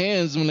holding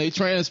hands when they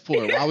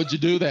transport. Why would you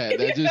do that?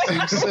 That just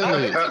seems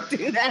silly.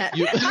 Do that.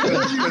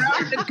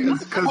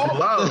 Because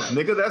love,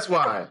 nigga, that's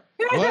why.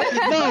 What?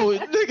 No,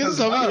 niggas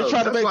over here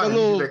trying to make a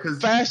little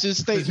fashion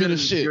statement of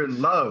shit. You're in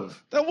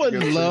love. That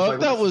wasn't love.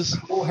 That was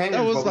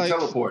like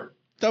teleport.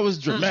 That was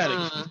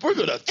dramatic. We're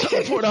gonna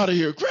teleport out of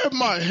here. Grab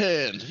my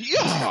hand.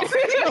 Yeah.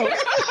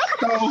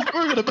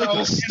 We're gonna make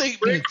a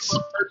statement.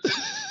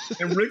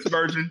 In Rick's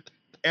version,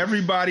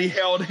 everybody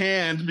held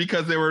hands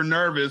because they were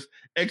nervous,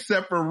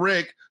 except for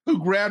Rick, who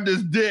grabbed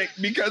his dick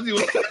because he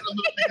was trying to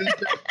look like his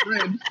best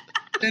friend,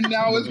 and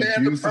now his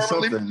hand is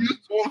permanently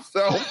fused to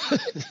himself.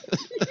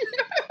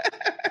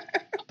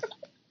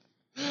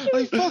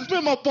 Like, fuck,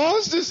 man, my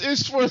balls just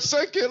itched for a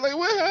second. Like,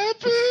 what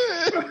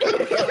happened?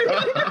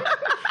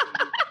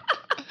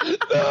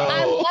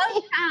 No.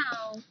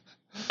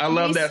 I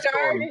love that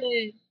started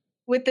story.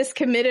 With this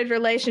committed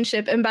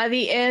relationship, and by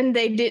the end,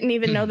 they didn't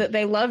even know that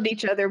they loved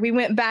each other. We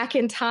went back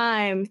in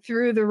time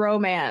through the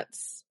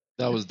romance.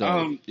 That was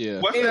dope. Yeah.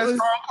 What's that song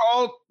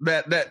called?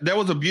 That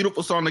was a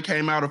beautiful song that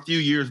came out a few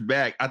years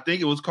back. I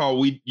think it was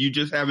called "You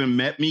Just Haven't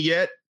Met Me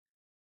Yet,"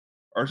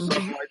 or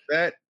something like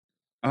that.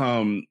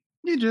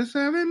 You just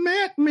haven't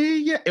met me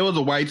yet. It was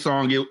a white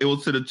song. It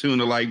was to the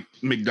tune of like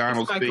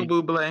McDonald's thing.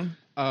 Bublé.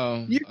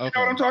 You know what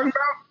I'm talking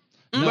about?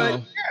 No,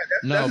 but,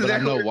 that's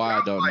exactly I know why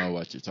I don't like. know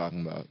what you're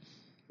talking about.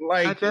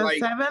 I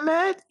just haven't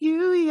met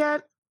you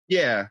yet.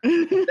 Yeah,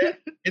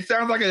 it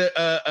sounds like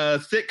a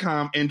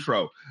sitcom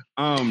intro.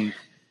 I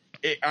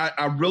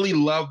really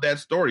love that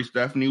story,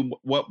 Stephanie.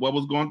 What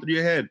was going through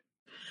your head?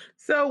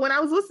 So when I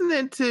was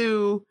listening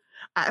to,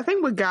 I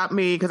think what got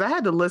me, because I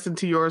had to listen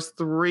to yours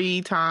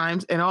 3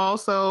 times, and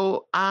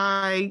also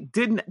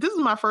this is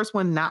my first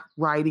one not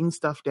writing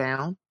stuff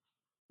down.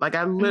 Like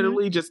I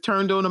literally just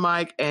turned on the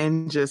mic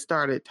and just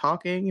started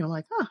talking. You know,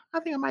 like, I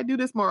think I might do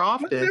this more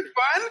often. Was it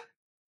fun?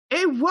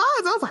 It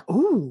was. I was like,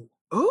 ooh,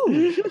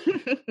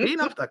 being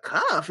off the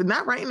cuff and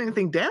not writing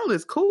anything down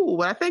is cool.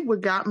 But I think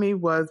what got me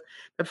was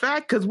the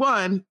fact, because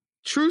one,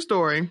 true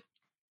story,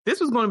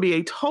 this was going to be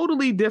a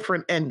totally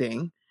different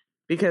ending.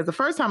 Because the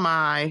first time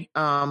I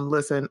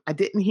listened, I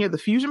didn't hear the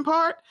fusion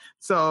part.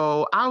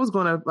 So I was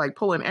going to like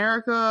pull in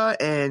Erica,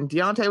 and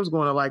Deontay was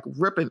going to like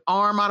rip an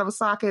arm out of a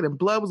socket, and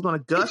blood was going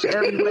to gush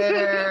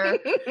everywhere.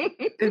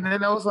 And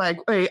then I was like,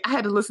 wait, I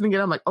had to listen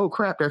again. I'm like, oh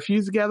crap, they're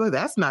fused together.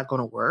 That's not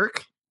going to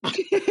work. Let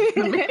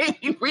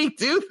me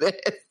redo this.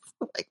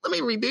 Like, let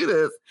me redo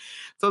this.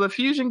 So the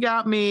fusion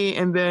got me.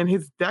 And then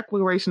his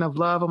declaration of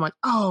love, I'm like,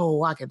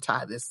 oh, I can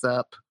tie this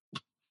up.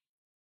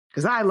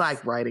 Because I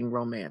like writing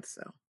romance.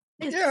 So.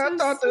 Yeah, I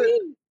thought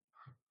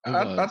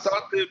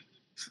that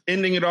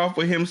ending it off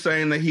with him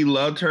saying that he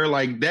loved her,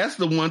 like that's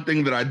the one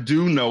thing that I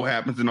do know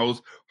happens in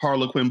those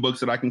Harlequin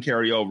books that I can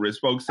carry over is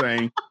folks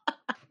saying,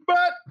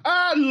 "But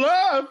I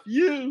love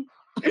you."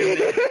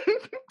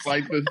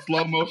 Like the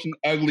slow motion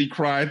ugly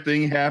cry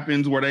thing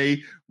happens where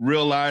they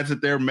realize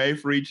that they're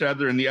made for each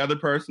other, and the other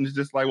person is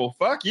just like, "Well,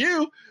 fuck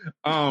you."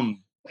 I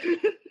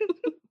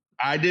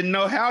didn't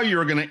know how you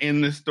were going to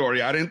end this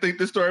story. I didn't think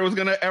this story was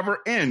going to ever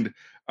end.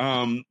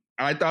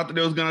 I thought that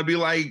it was going to be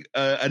like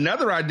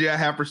another idea I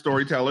have for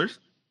storytellers.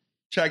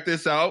 Check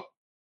this out,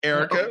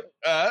 Erica.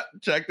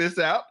 Check this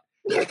out.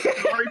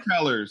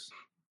 Storytellers.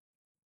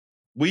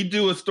 We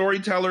do a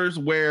storytellers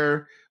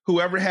where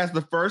whoever has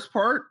the first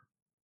part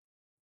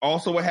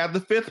also will have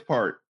the 5th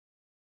part.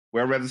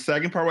 Whoever has the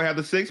second part will have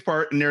the 6th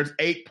part, and there's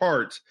 8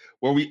 parts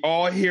where we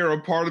all hear a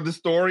part of the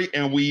story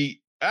and we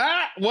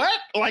what?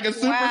 Like a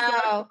super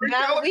wow.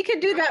 Now, we could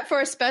do that for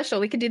a special.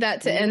 We could do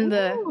that to end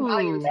the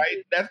volume.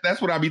 Right.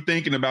 That's what I be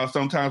thinking about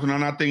sometimes when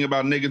I'm not thinking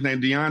about niggas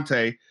named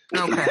Deontay.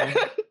 Okay.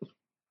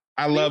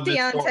 I love this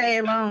Deontay story.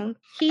 alone.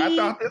 He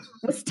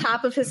was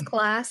top of his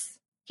class.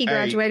 He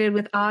graduated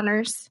with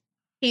honors.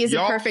 He is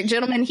a perfect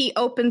gentleman. He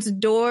opens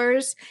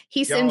doors.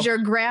 He sends your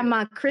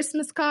grandma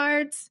Christmas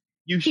cards.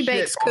 He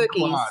bakes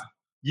cookies.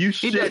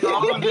 He does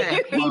all of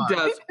that. He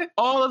does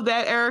all of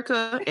that,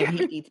 Erica, and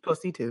he eats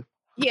pussy too.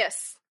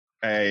 Yes.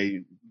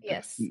 Hey.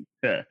 Yes.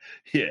 Yeah.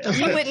 You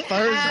wouldn't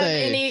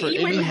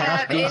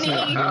have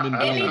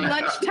any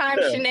lunchtime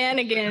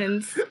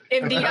shenanigans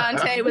if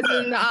Deontay was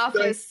in the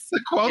office. To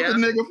quote the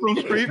nigga from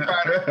Street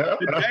Fighter,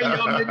 the day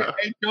your nigga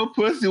ate your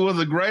pussy was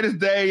the greatest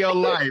day of your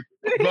life.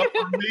 But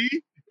for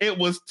me, it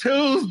was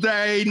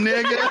Tuesday,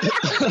 nigga.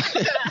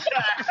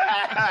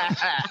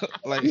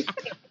 Like,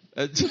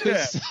 it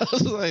just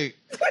sounds like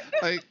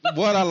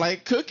what I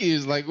like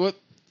cookies. Like, what?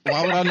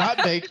 Why would I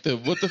not bake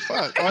them? What the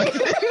fuck?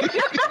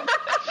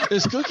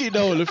 There's cookie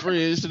dough in the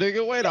fridge,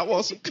 nigga. Wait, I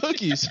want some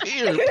cookies.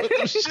 Here, put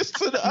them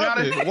shits in the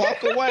oven.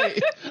 Walk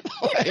away.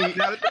 Wait.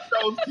 Now that the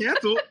show's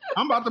canceled,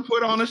 I'm about to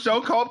put on a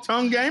show called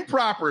Tongue Game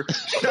Proper.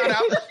 Shout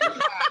out.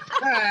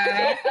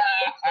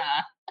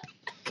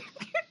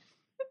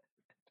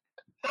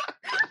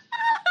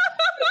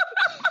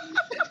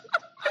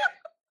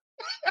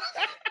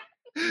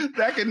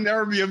 That can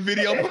never be a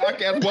video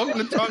podcast.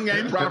 Welcome to Tongue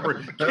Game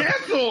Proper.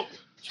 Canceled.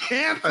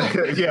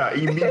 Cancel. Yeah,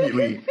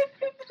 immediately.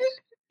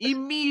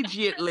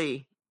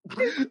 Immediately.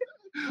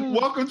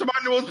 Welcome to my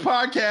newest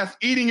podcast,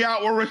 Eating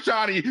Out with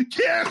Rashadi.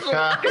 Cancel.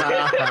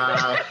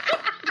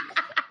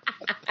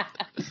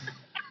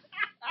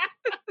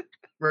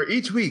 Where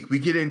each week we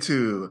get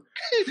into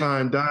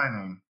fine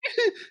dining.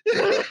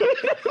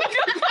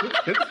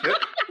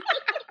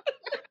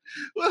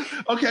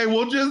 Okay,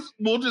 we'll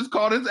just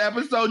call this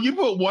episode. You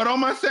put what on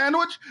my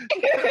sandwich?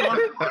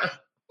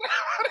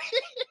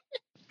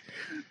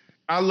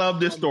 I love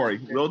this story.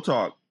 Real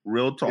talk.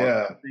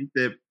 Yeah. I think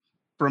that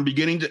from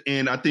beginning to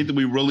end, I think that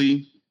we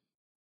really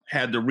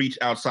had to reach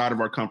outside of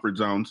our comfort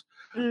zones.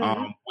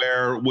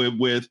 Where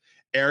with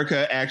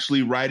Erica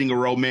actually writing a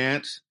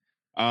romance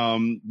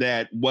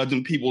that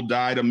wasn't people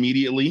died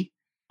immediately.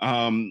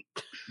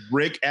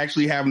 Rick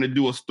actually having to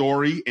do a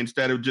story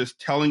instead of just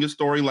telling a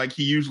story like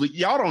he usually.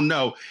 Y'all don't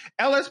know.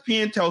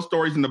 LSPN tells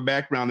stories in the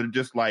background that are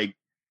just like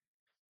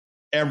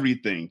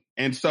everything.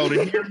 And so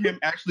to hear him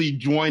actually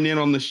join in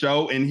on the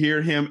show and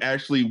hear him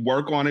actually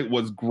work on it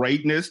was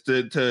greatness.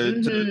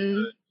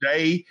 To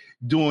Jay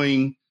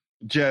doing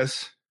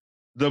just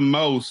the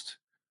most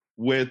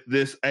with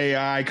this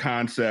AI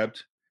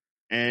concept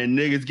and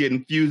niggas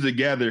getting fused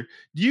together.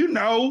 Do you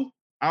know?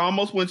 I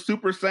almost went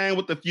Super Saiyan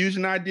with the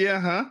fusion idea,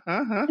 huh?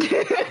 I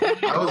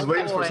was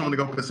waiting for someone to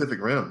go Pacific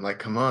Rim. Like,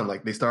 come on.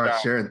 Like, they started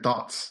sharing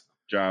thoughts.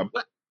 Job.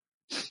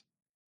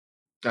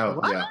 Oh,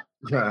 What?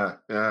 yeah.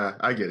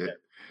 I get it.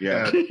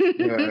 Yeah.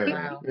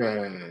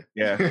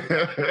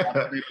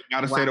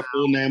 Gotta say the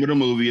full name of the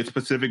movie. It's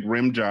Pacific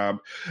Rim Job.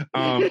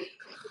 And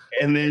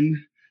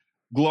then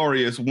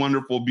glorious,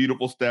 wonderful,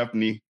 beautiful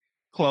Stephanie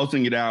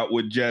closing it out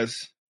with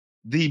just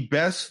the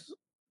best.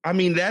 I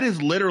mean, that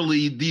is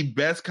literally the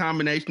best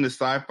combination of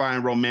sci-fi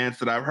and romance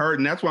that I've heard.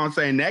 And that's why I'm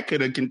saying that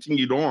could have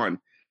continued on,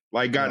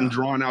 like gotten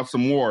drawn out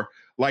some more.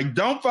 Like,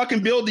 don't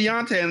fucking build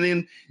Deontay. And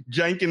then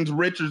Jenkins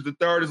Richards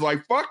III is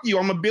like, fuck you,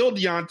 I'm going to build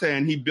Deontay.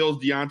 And he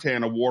builds Deontay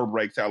and a war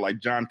breaks out like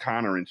John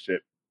Connor and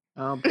shit.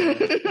 Oh, boy.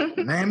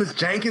 My name is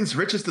Jenkins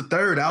Richards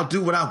III. I'll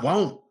do what I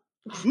want.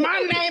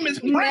 My name is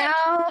Brett.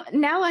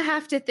 Now I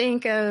have to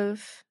think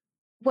of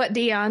what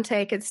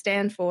Deontay could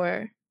stand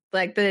for,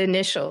 like the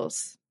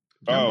initials.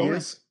 Oh.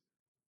 Yes.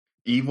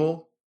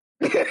 Evil.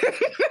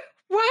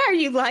 Why are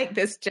you like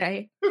this,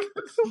 Jay?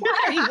 Why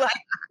are you like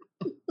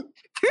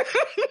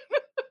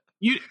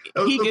He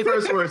the gets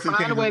first words that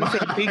find came a way to to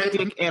say mind. big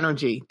dick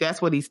energy.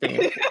 That's what he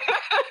stands.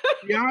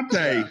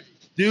 Deontay,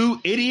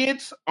 do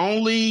idiots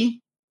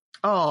only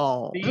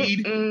Oh,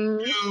 need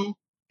to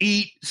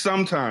eat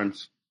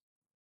sometimes?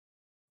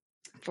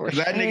 for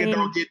Because that nigga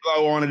don't get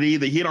low on it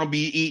either. He don't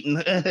be eating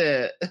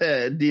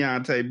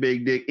Deontay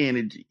big dick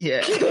energy.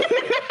 Yeah.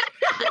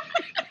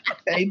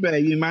 Hey,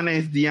 baby, my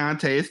name's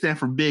Deontay. It stands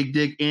for big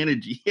dick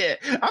energy. Yeah.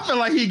 I feel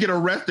like he'd get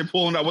arrested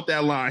pulling up with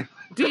that line.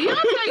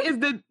 Deontay's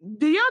the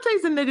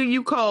nigga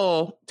you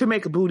call to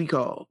make a booty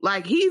call.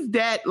 Like, he's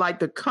that, like,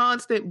 the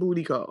constant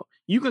booty call.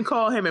 You can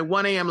call him at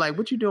 1 a.m. like,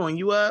 what you doing?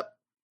 You up?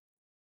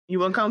 You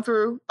want to come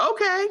through?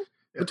 Okay.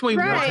 Between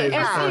Right,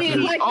 and see,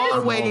 like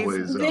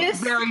always this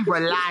very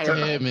reliable.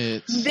 Damn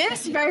it.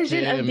 This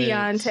version of Damn it.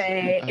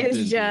 Deontay I've is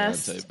been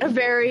just Deontay a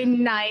very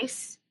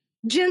nice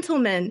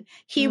gentleman.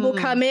 He will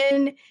come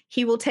in.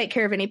 He will take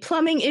care of any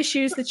plumbing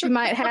issues that you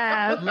might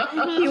have.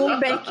 He will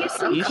bake you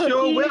some He cookies.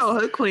 sure will.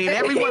 He'll clean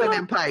every one of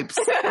them pipes.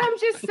 I'm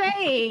just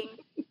saying.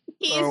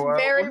 He is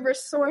very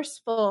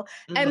resourceful.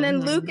 And then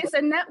Luke is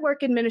a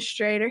network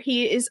administrator.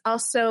 He is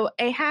also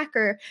a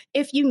hacker.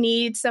 If you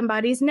need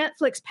somebody's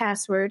Netflix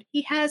password,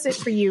 he has it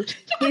for you.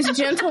 These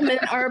gentlemen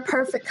are a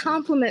perfect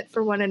complement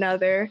for one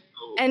another.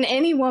 And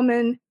any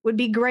woman would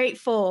be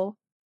grateful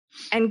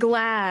and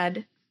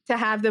glad to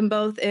have them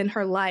both in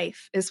her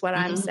life, is what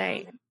I'm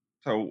saying.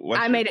 So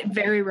I made it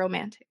very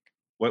romantic.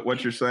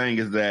 What you're saying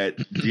is that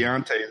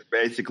Deontay is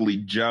basically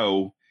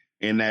Joe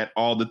in that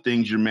All the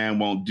Things Your Man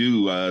Won't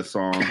Do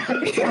song.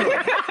 and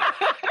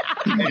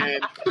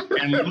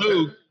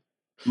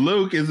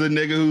Luke is a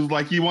nigga who's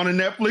like, you want to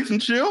Netflix and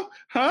chill?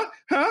 Huh?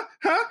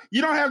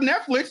 You don't have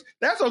Netflix?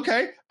 That's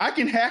okay. I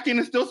can hack in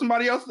and steal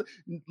somebody else.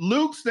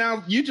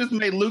 You just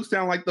made Luke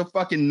sound like the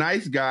fucking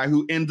nice guy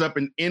who ends up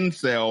an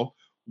incel,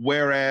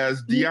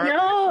 whereas Deontay...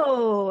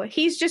 No,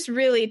 he's just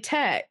really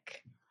tech.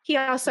 He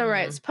also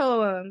writes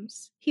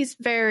poems. He's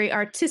very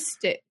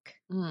artistic.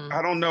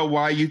 I don't know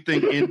why you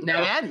think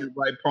incels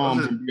write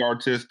poems and be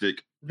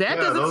artistic. That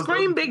doesn't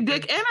scream big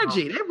dick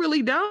energy. They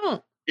really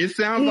don't. It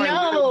sounds like...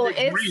 No,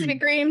 it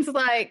screams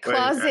like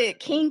closet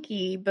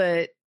kinky,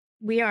 but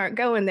we aren't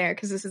going there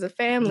because this is a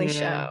family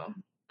show.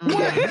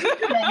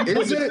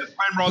 Is it?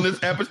 On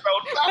this episode?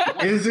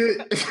 Is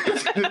it?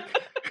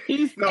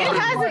 It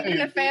hasn't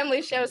been a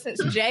family show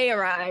since Jay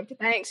arrived.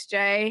 Thanks,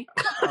 Jay.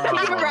 He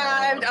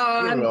arrived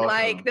on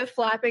like the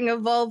flapping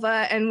of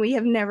vulva, and we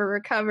have never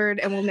recovered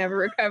and will never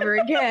recover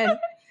again.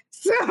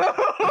 So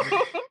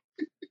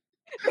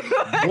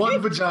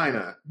one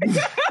vagina.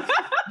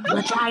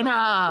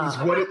 Vagina is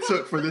what it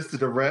took for this to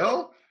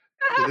derail.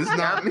 It is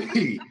not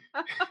me.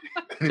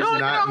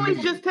 Don't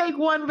always just take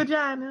one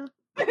vagina.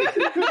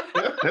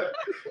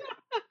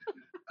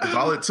 If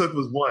all it took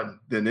was one,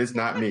 then it's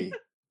not me.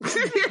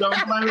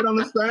 Don't blame it on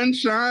the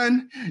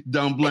sunshine.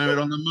 Don't blame it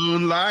on the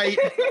moonlight.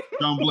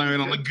 Don't blame it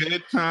on the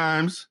good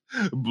times.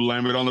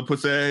 Blame it on the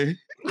pussy.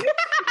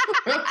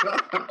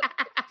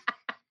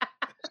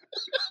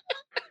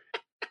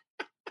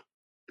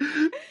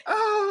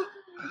 Oh,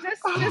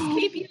 Just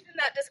keep using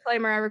that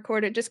disclaimer I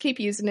recorded. Just keep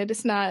using it.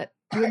 It's not.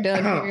 We're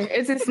done here.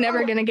 It's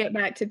never going to get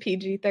back to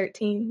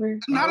PG-13.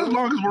 Not as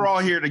long as we're all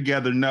here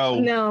together.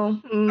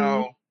 No.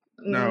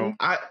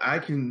 I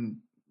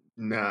can.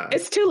 Nah.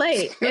 It's too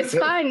late. It's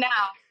fine now.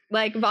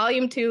 Like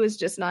volume 2 is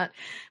just not.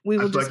 We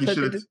will just put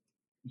you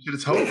should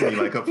have told me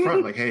like up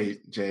front, like, hey,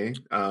 Jay,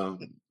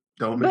 don't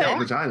mention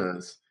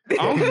vaginas.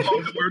 I was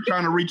told that we were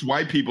trying to reach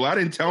white people. I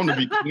didn't tell them to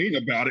be clean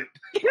about it.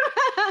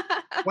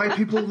 White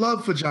people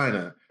love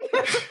vagina.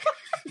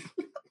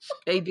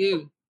 They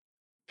do.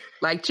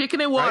 Like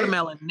chicken and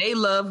watermelon. Right? They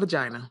love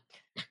vagina.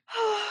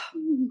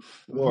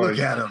 Look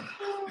at him.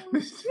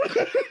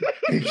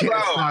 He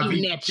can't stop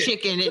eating that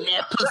chicken and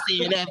that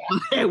pussy and that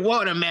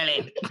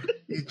watermelon.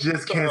 He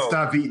just can't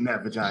stop eating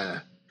that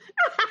vagina.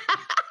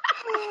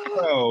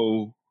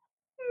 Oh.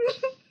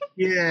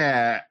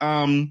 Yeah.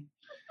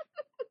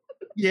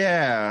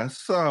 Yeah.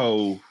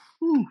 So.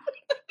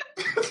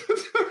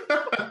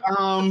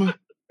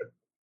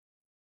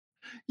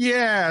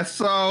 Yeah.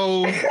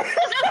 So.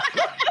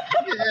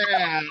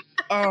 Yeah.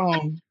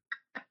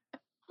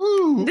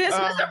 This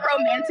was a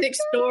romantic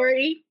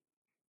story.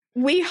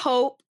 We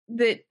hope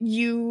that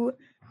you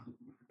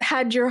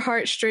had your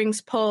heartstrings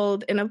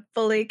pulled in a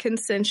fully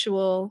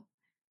consensual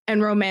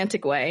and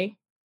romantic way.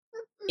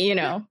 You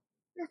know.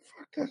 Yeah,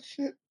 fuck that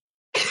shit.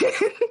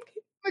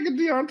 Like a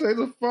Deontay's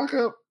a fuck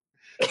up.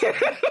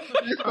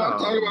 Stop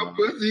talking about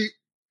pussy.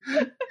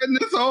 And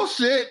this whole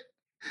shit,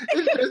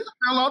 it just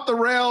fell off the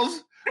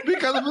rails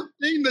because of a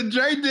thing that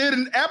Jay did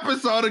an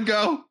episode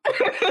ago.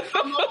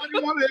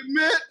 Nobody want to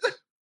admit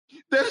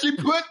that she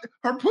put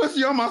her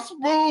pussy on my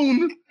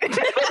spoon.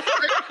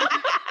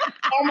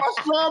 On my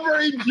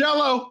strawberry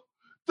jello.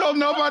 So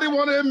nobody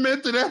want to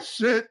admit to that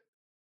shit.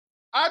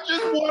 I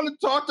just want to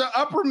talk to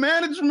upper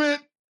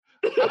management.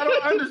 I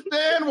don't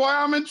understand why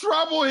I'm in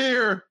trouble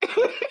here. This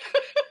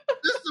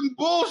is some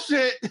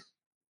bullshit.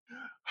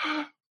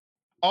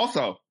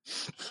 Also,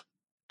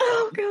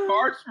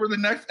 cards for the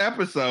next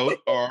episode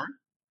are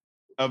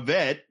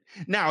Yvette.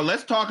 Now,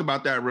 let's talk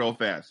about that real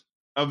fast.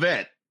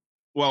 Yvette.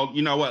 Well,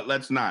 you know what?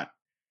 Let's not.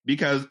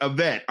 Because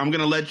Yvette, I'm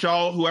going to let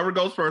y'all, whoever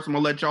goes first, I'm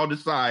going to let y'all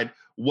decide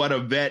what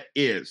Yvette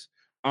is.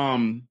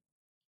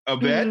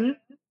 Yvette,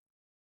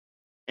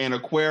 an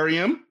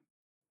aquarium,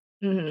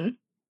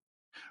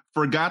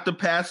 forgot to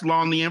pass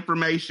along the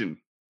information.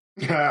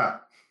 Yeah.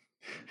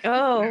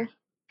 Oh.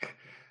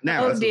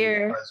 Now, oh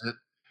dear.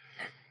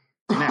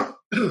 Now,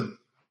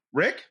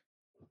 Rick,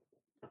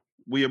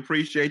 we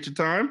appreciate your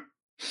time.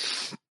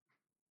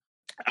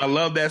 I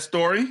love that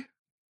story.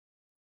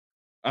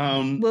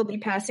 We'll be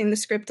passing the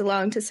script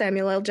along to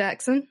Samuel L.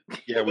 Jackson.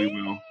 Yeah, we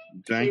will.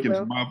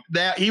 Jenkins,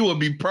 that he will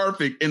be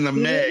perfect in the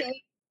Meg.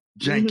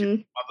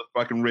 Jenkins,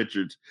 motherfucking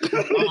Richards.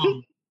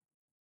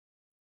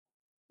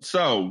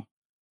 So,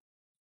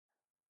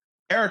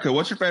 Erica,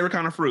 what's your favorite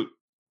kind of fruit?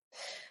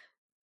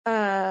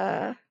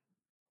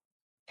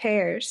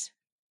 Pears.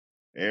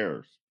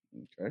 Pears.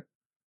 Okay.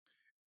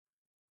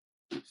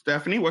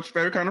 Stephanie, what's your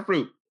favorite kind of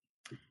fruit?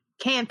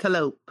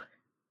 Cantaloupe.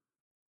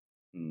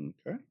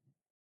 Okay.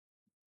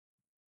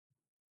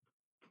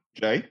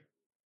 Jay?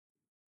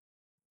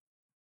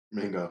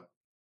 Mango.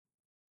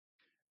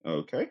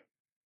 Okay.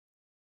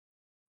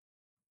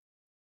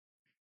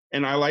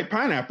 And I like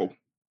pineapple.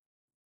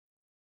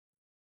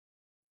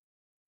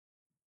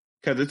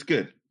 Because it's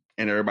good.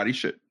 And everybody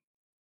should.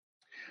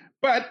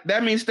 But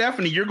that means,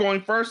 Stephanie, you're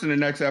going first in the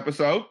next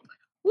episode.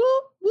 Woo,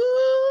 woo.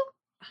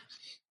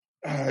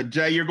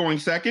 Jay, you're going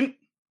second.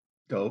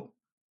 Dope.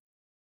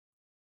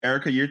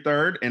 Erica, you're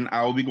third. And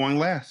I will be going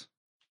last.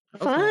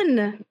 Fun.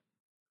 Okay.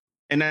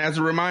 And as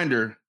a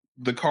reminder,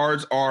 the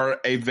cards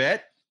are a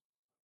vet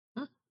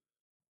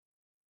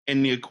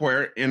in an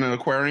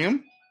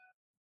aquarium,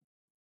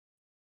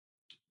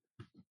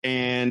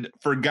 and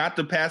forgot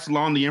to pass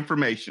along the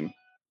information.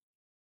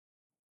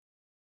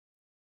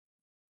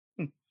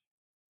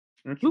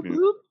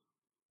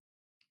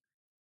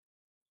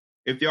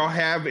 If y'all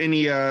have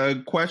any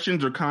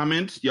questions or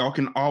comments, y'all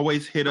can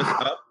always hit us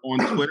up on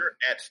Twitter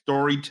at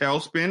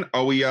Storytellspin,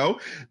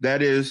 OEO.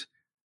 That is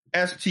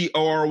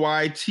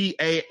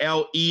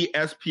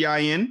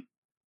StoryTalespin.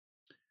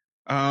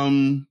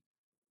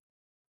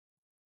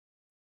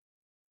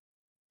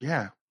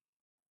 Yeah.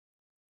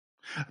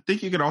 I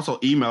think you can also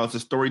email us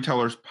at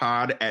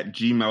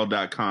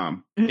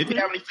storytellerspod@gmail.com if you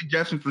have any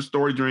suggestions for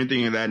stories or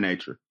anything of that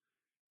nature.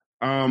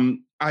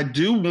 I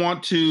do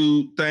want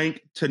to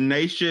thank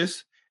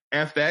Tenacious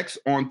FX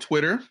on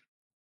Twitter.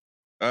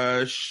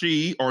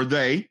 They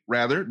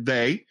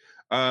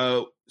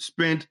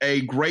spent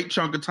a great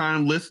chunk of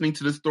time listening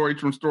to the stories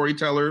from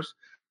Storytellers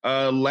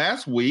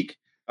last week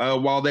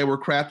while they were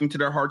crafting to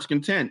their heart's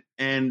content.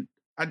 And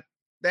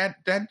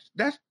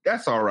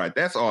that's all right.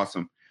 That's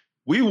awesome.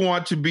 We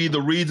want to be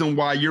the reason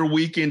why your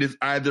weekend is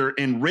either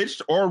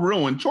enriched or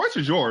ruined. Choice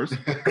is yours.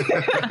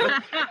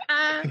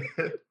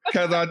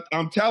 Because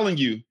I'm telling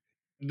you,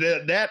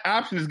 that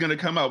option is going to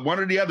come up, one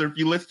or the other, if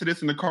you listen to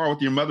this in the car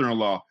with your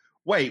mother-in-law.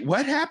 Wait,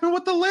 what happened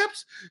with the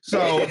lips?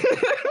 So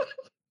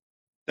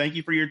thank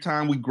you for your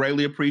time. We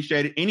greatly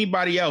appreciate it.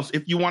 Anybody else,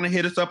 if you want to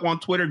hit us up on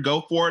Twitter,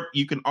 go for it.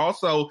 You can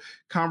also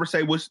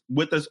conversate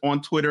with us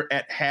on Twitter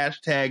at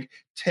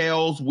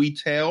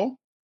 #TalesWeTell.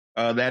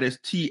 That is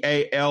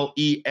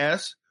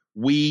TALES,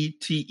 we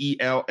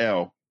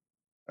TELL.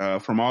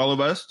 From all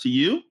of us to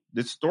you,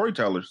 this is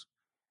Storytellers.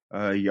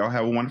 Y'all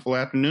have a wonderful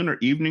afternoon or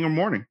evening or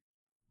morning.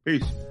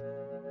 Peace.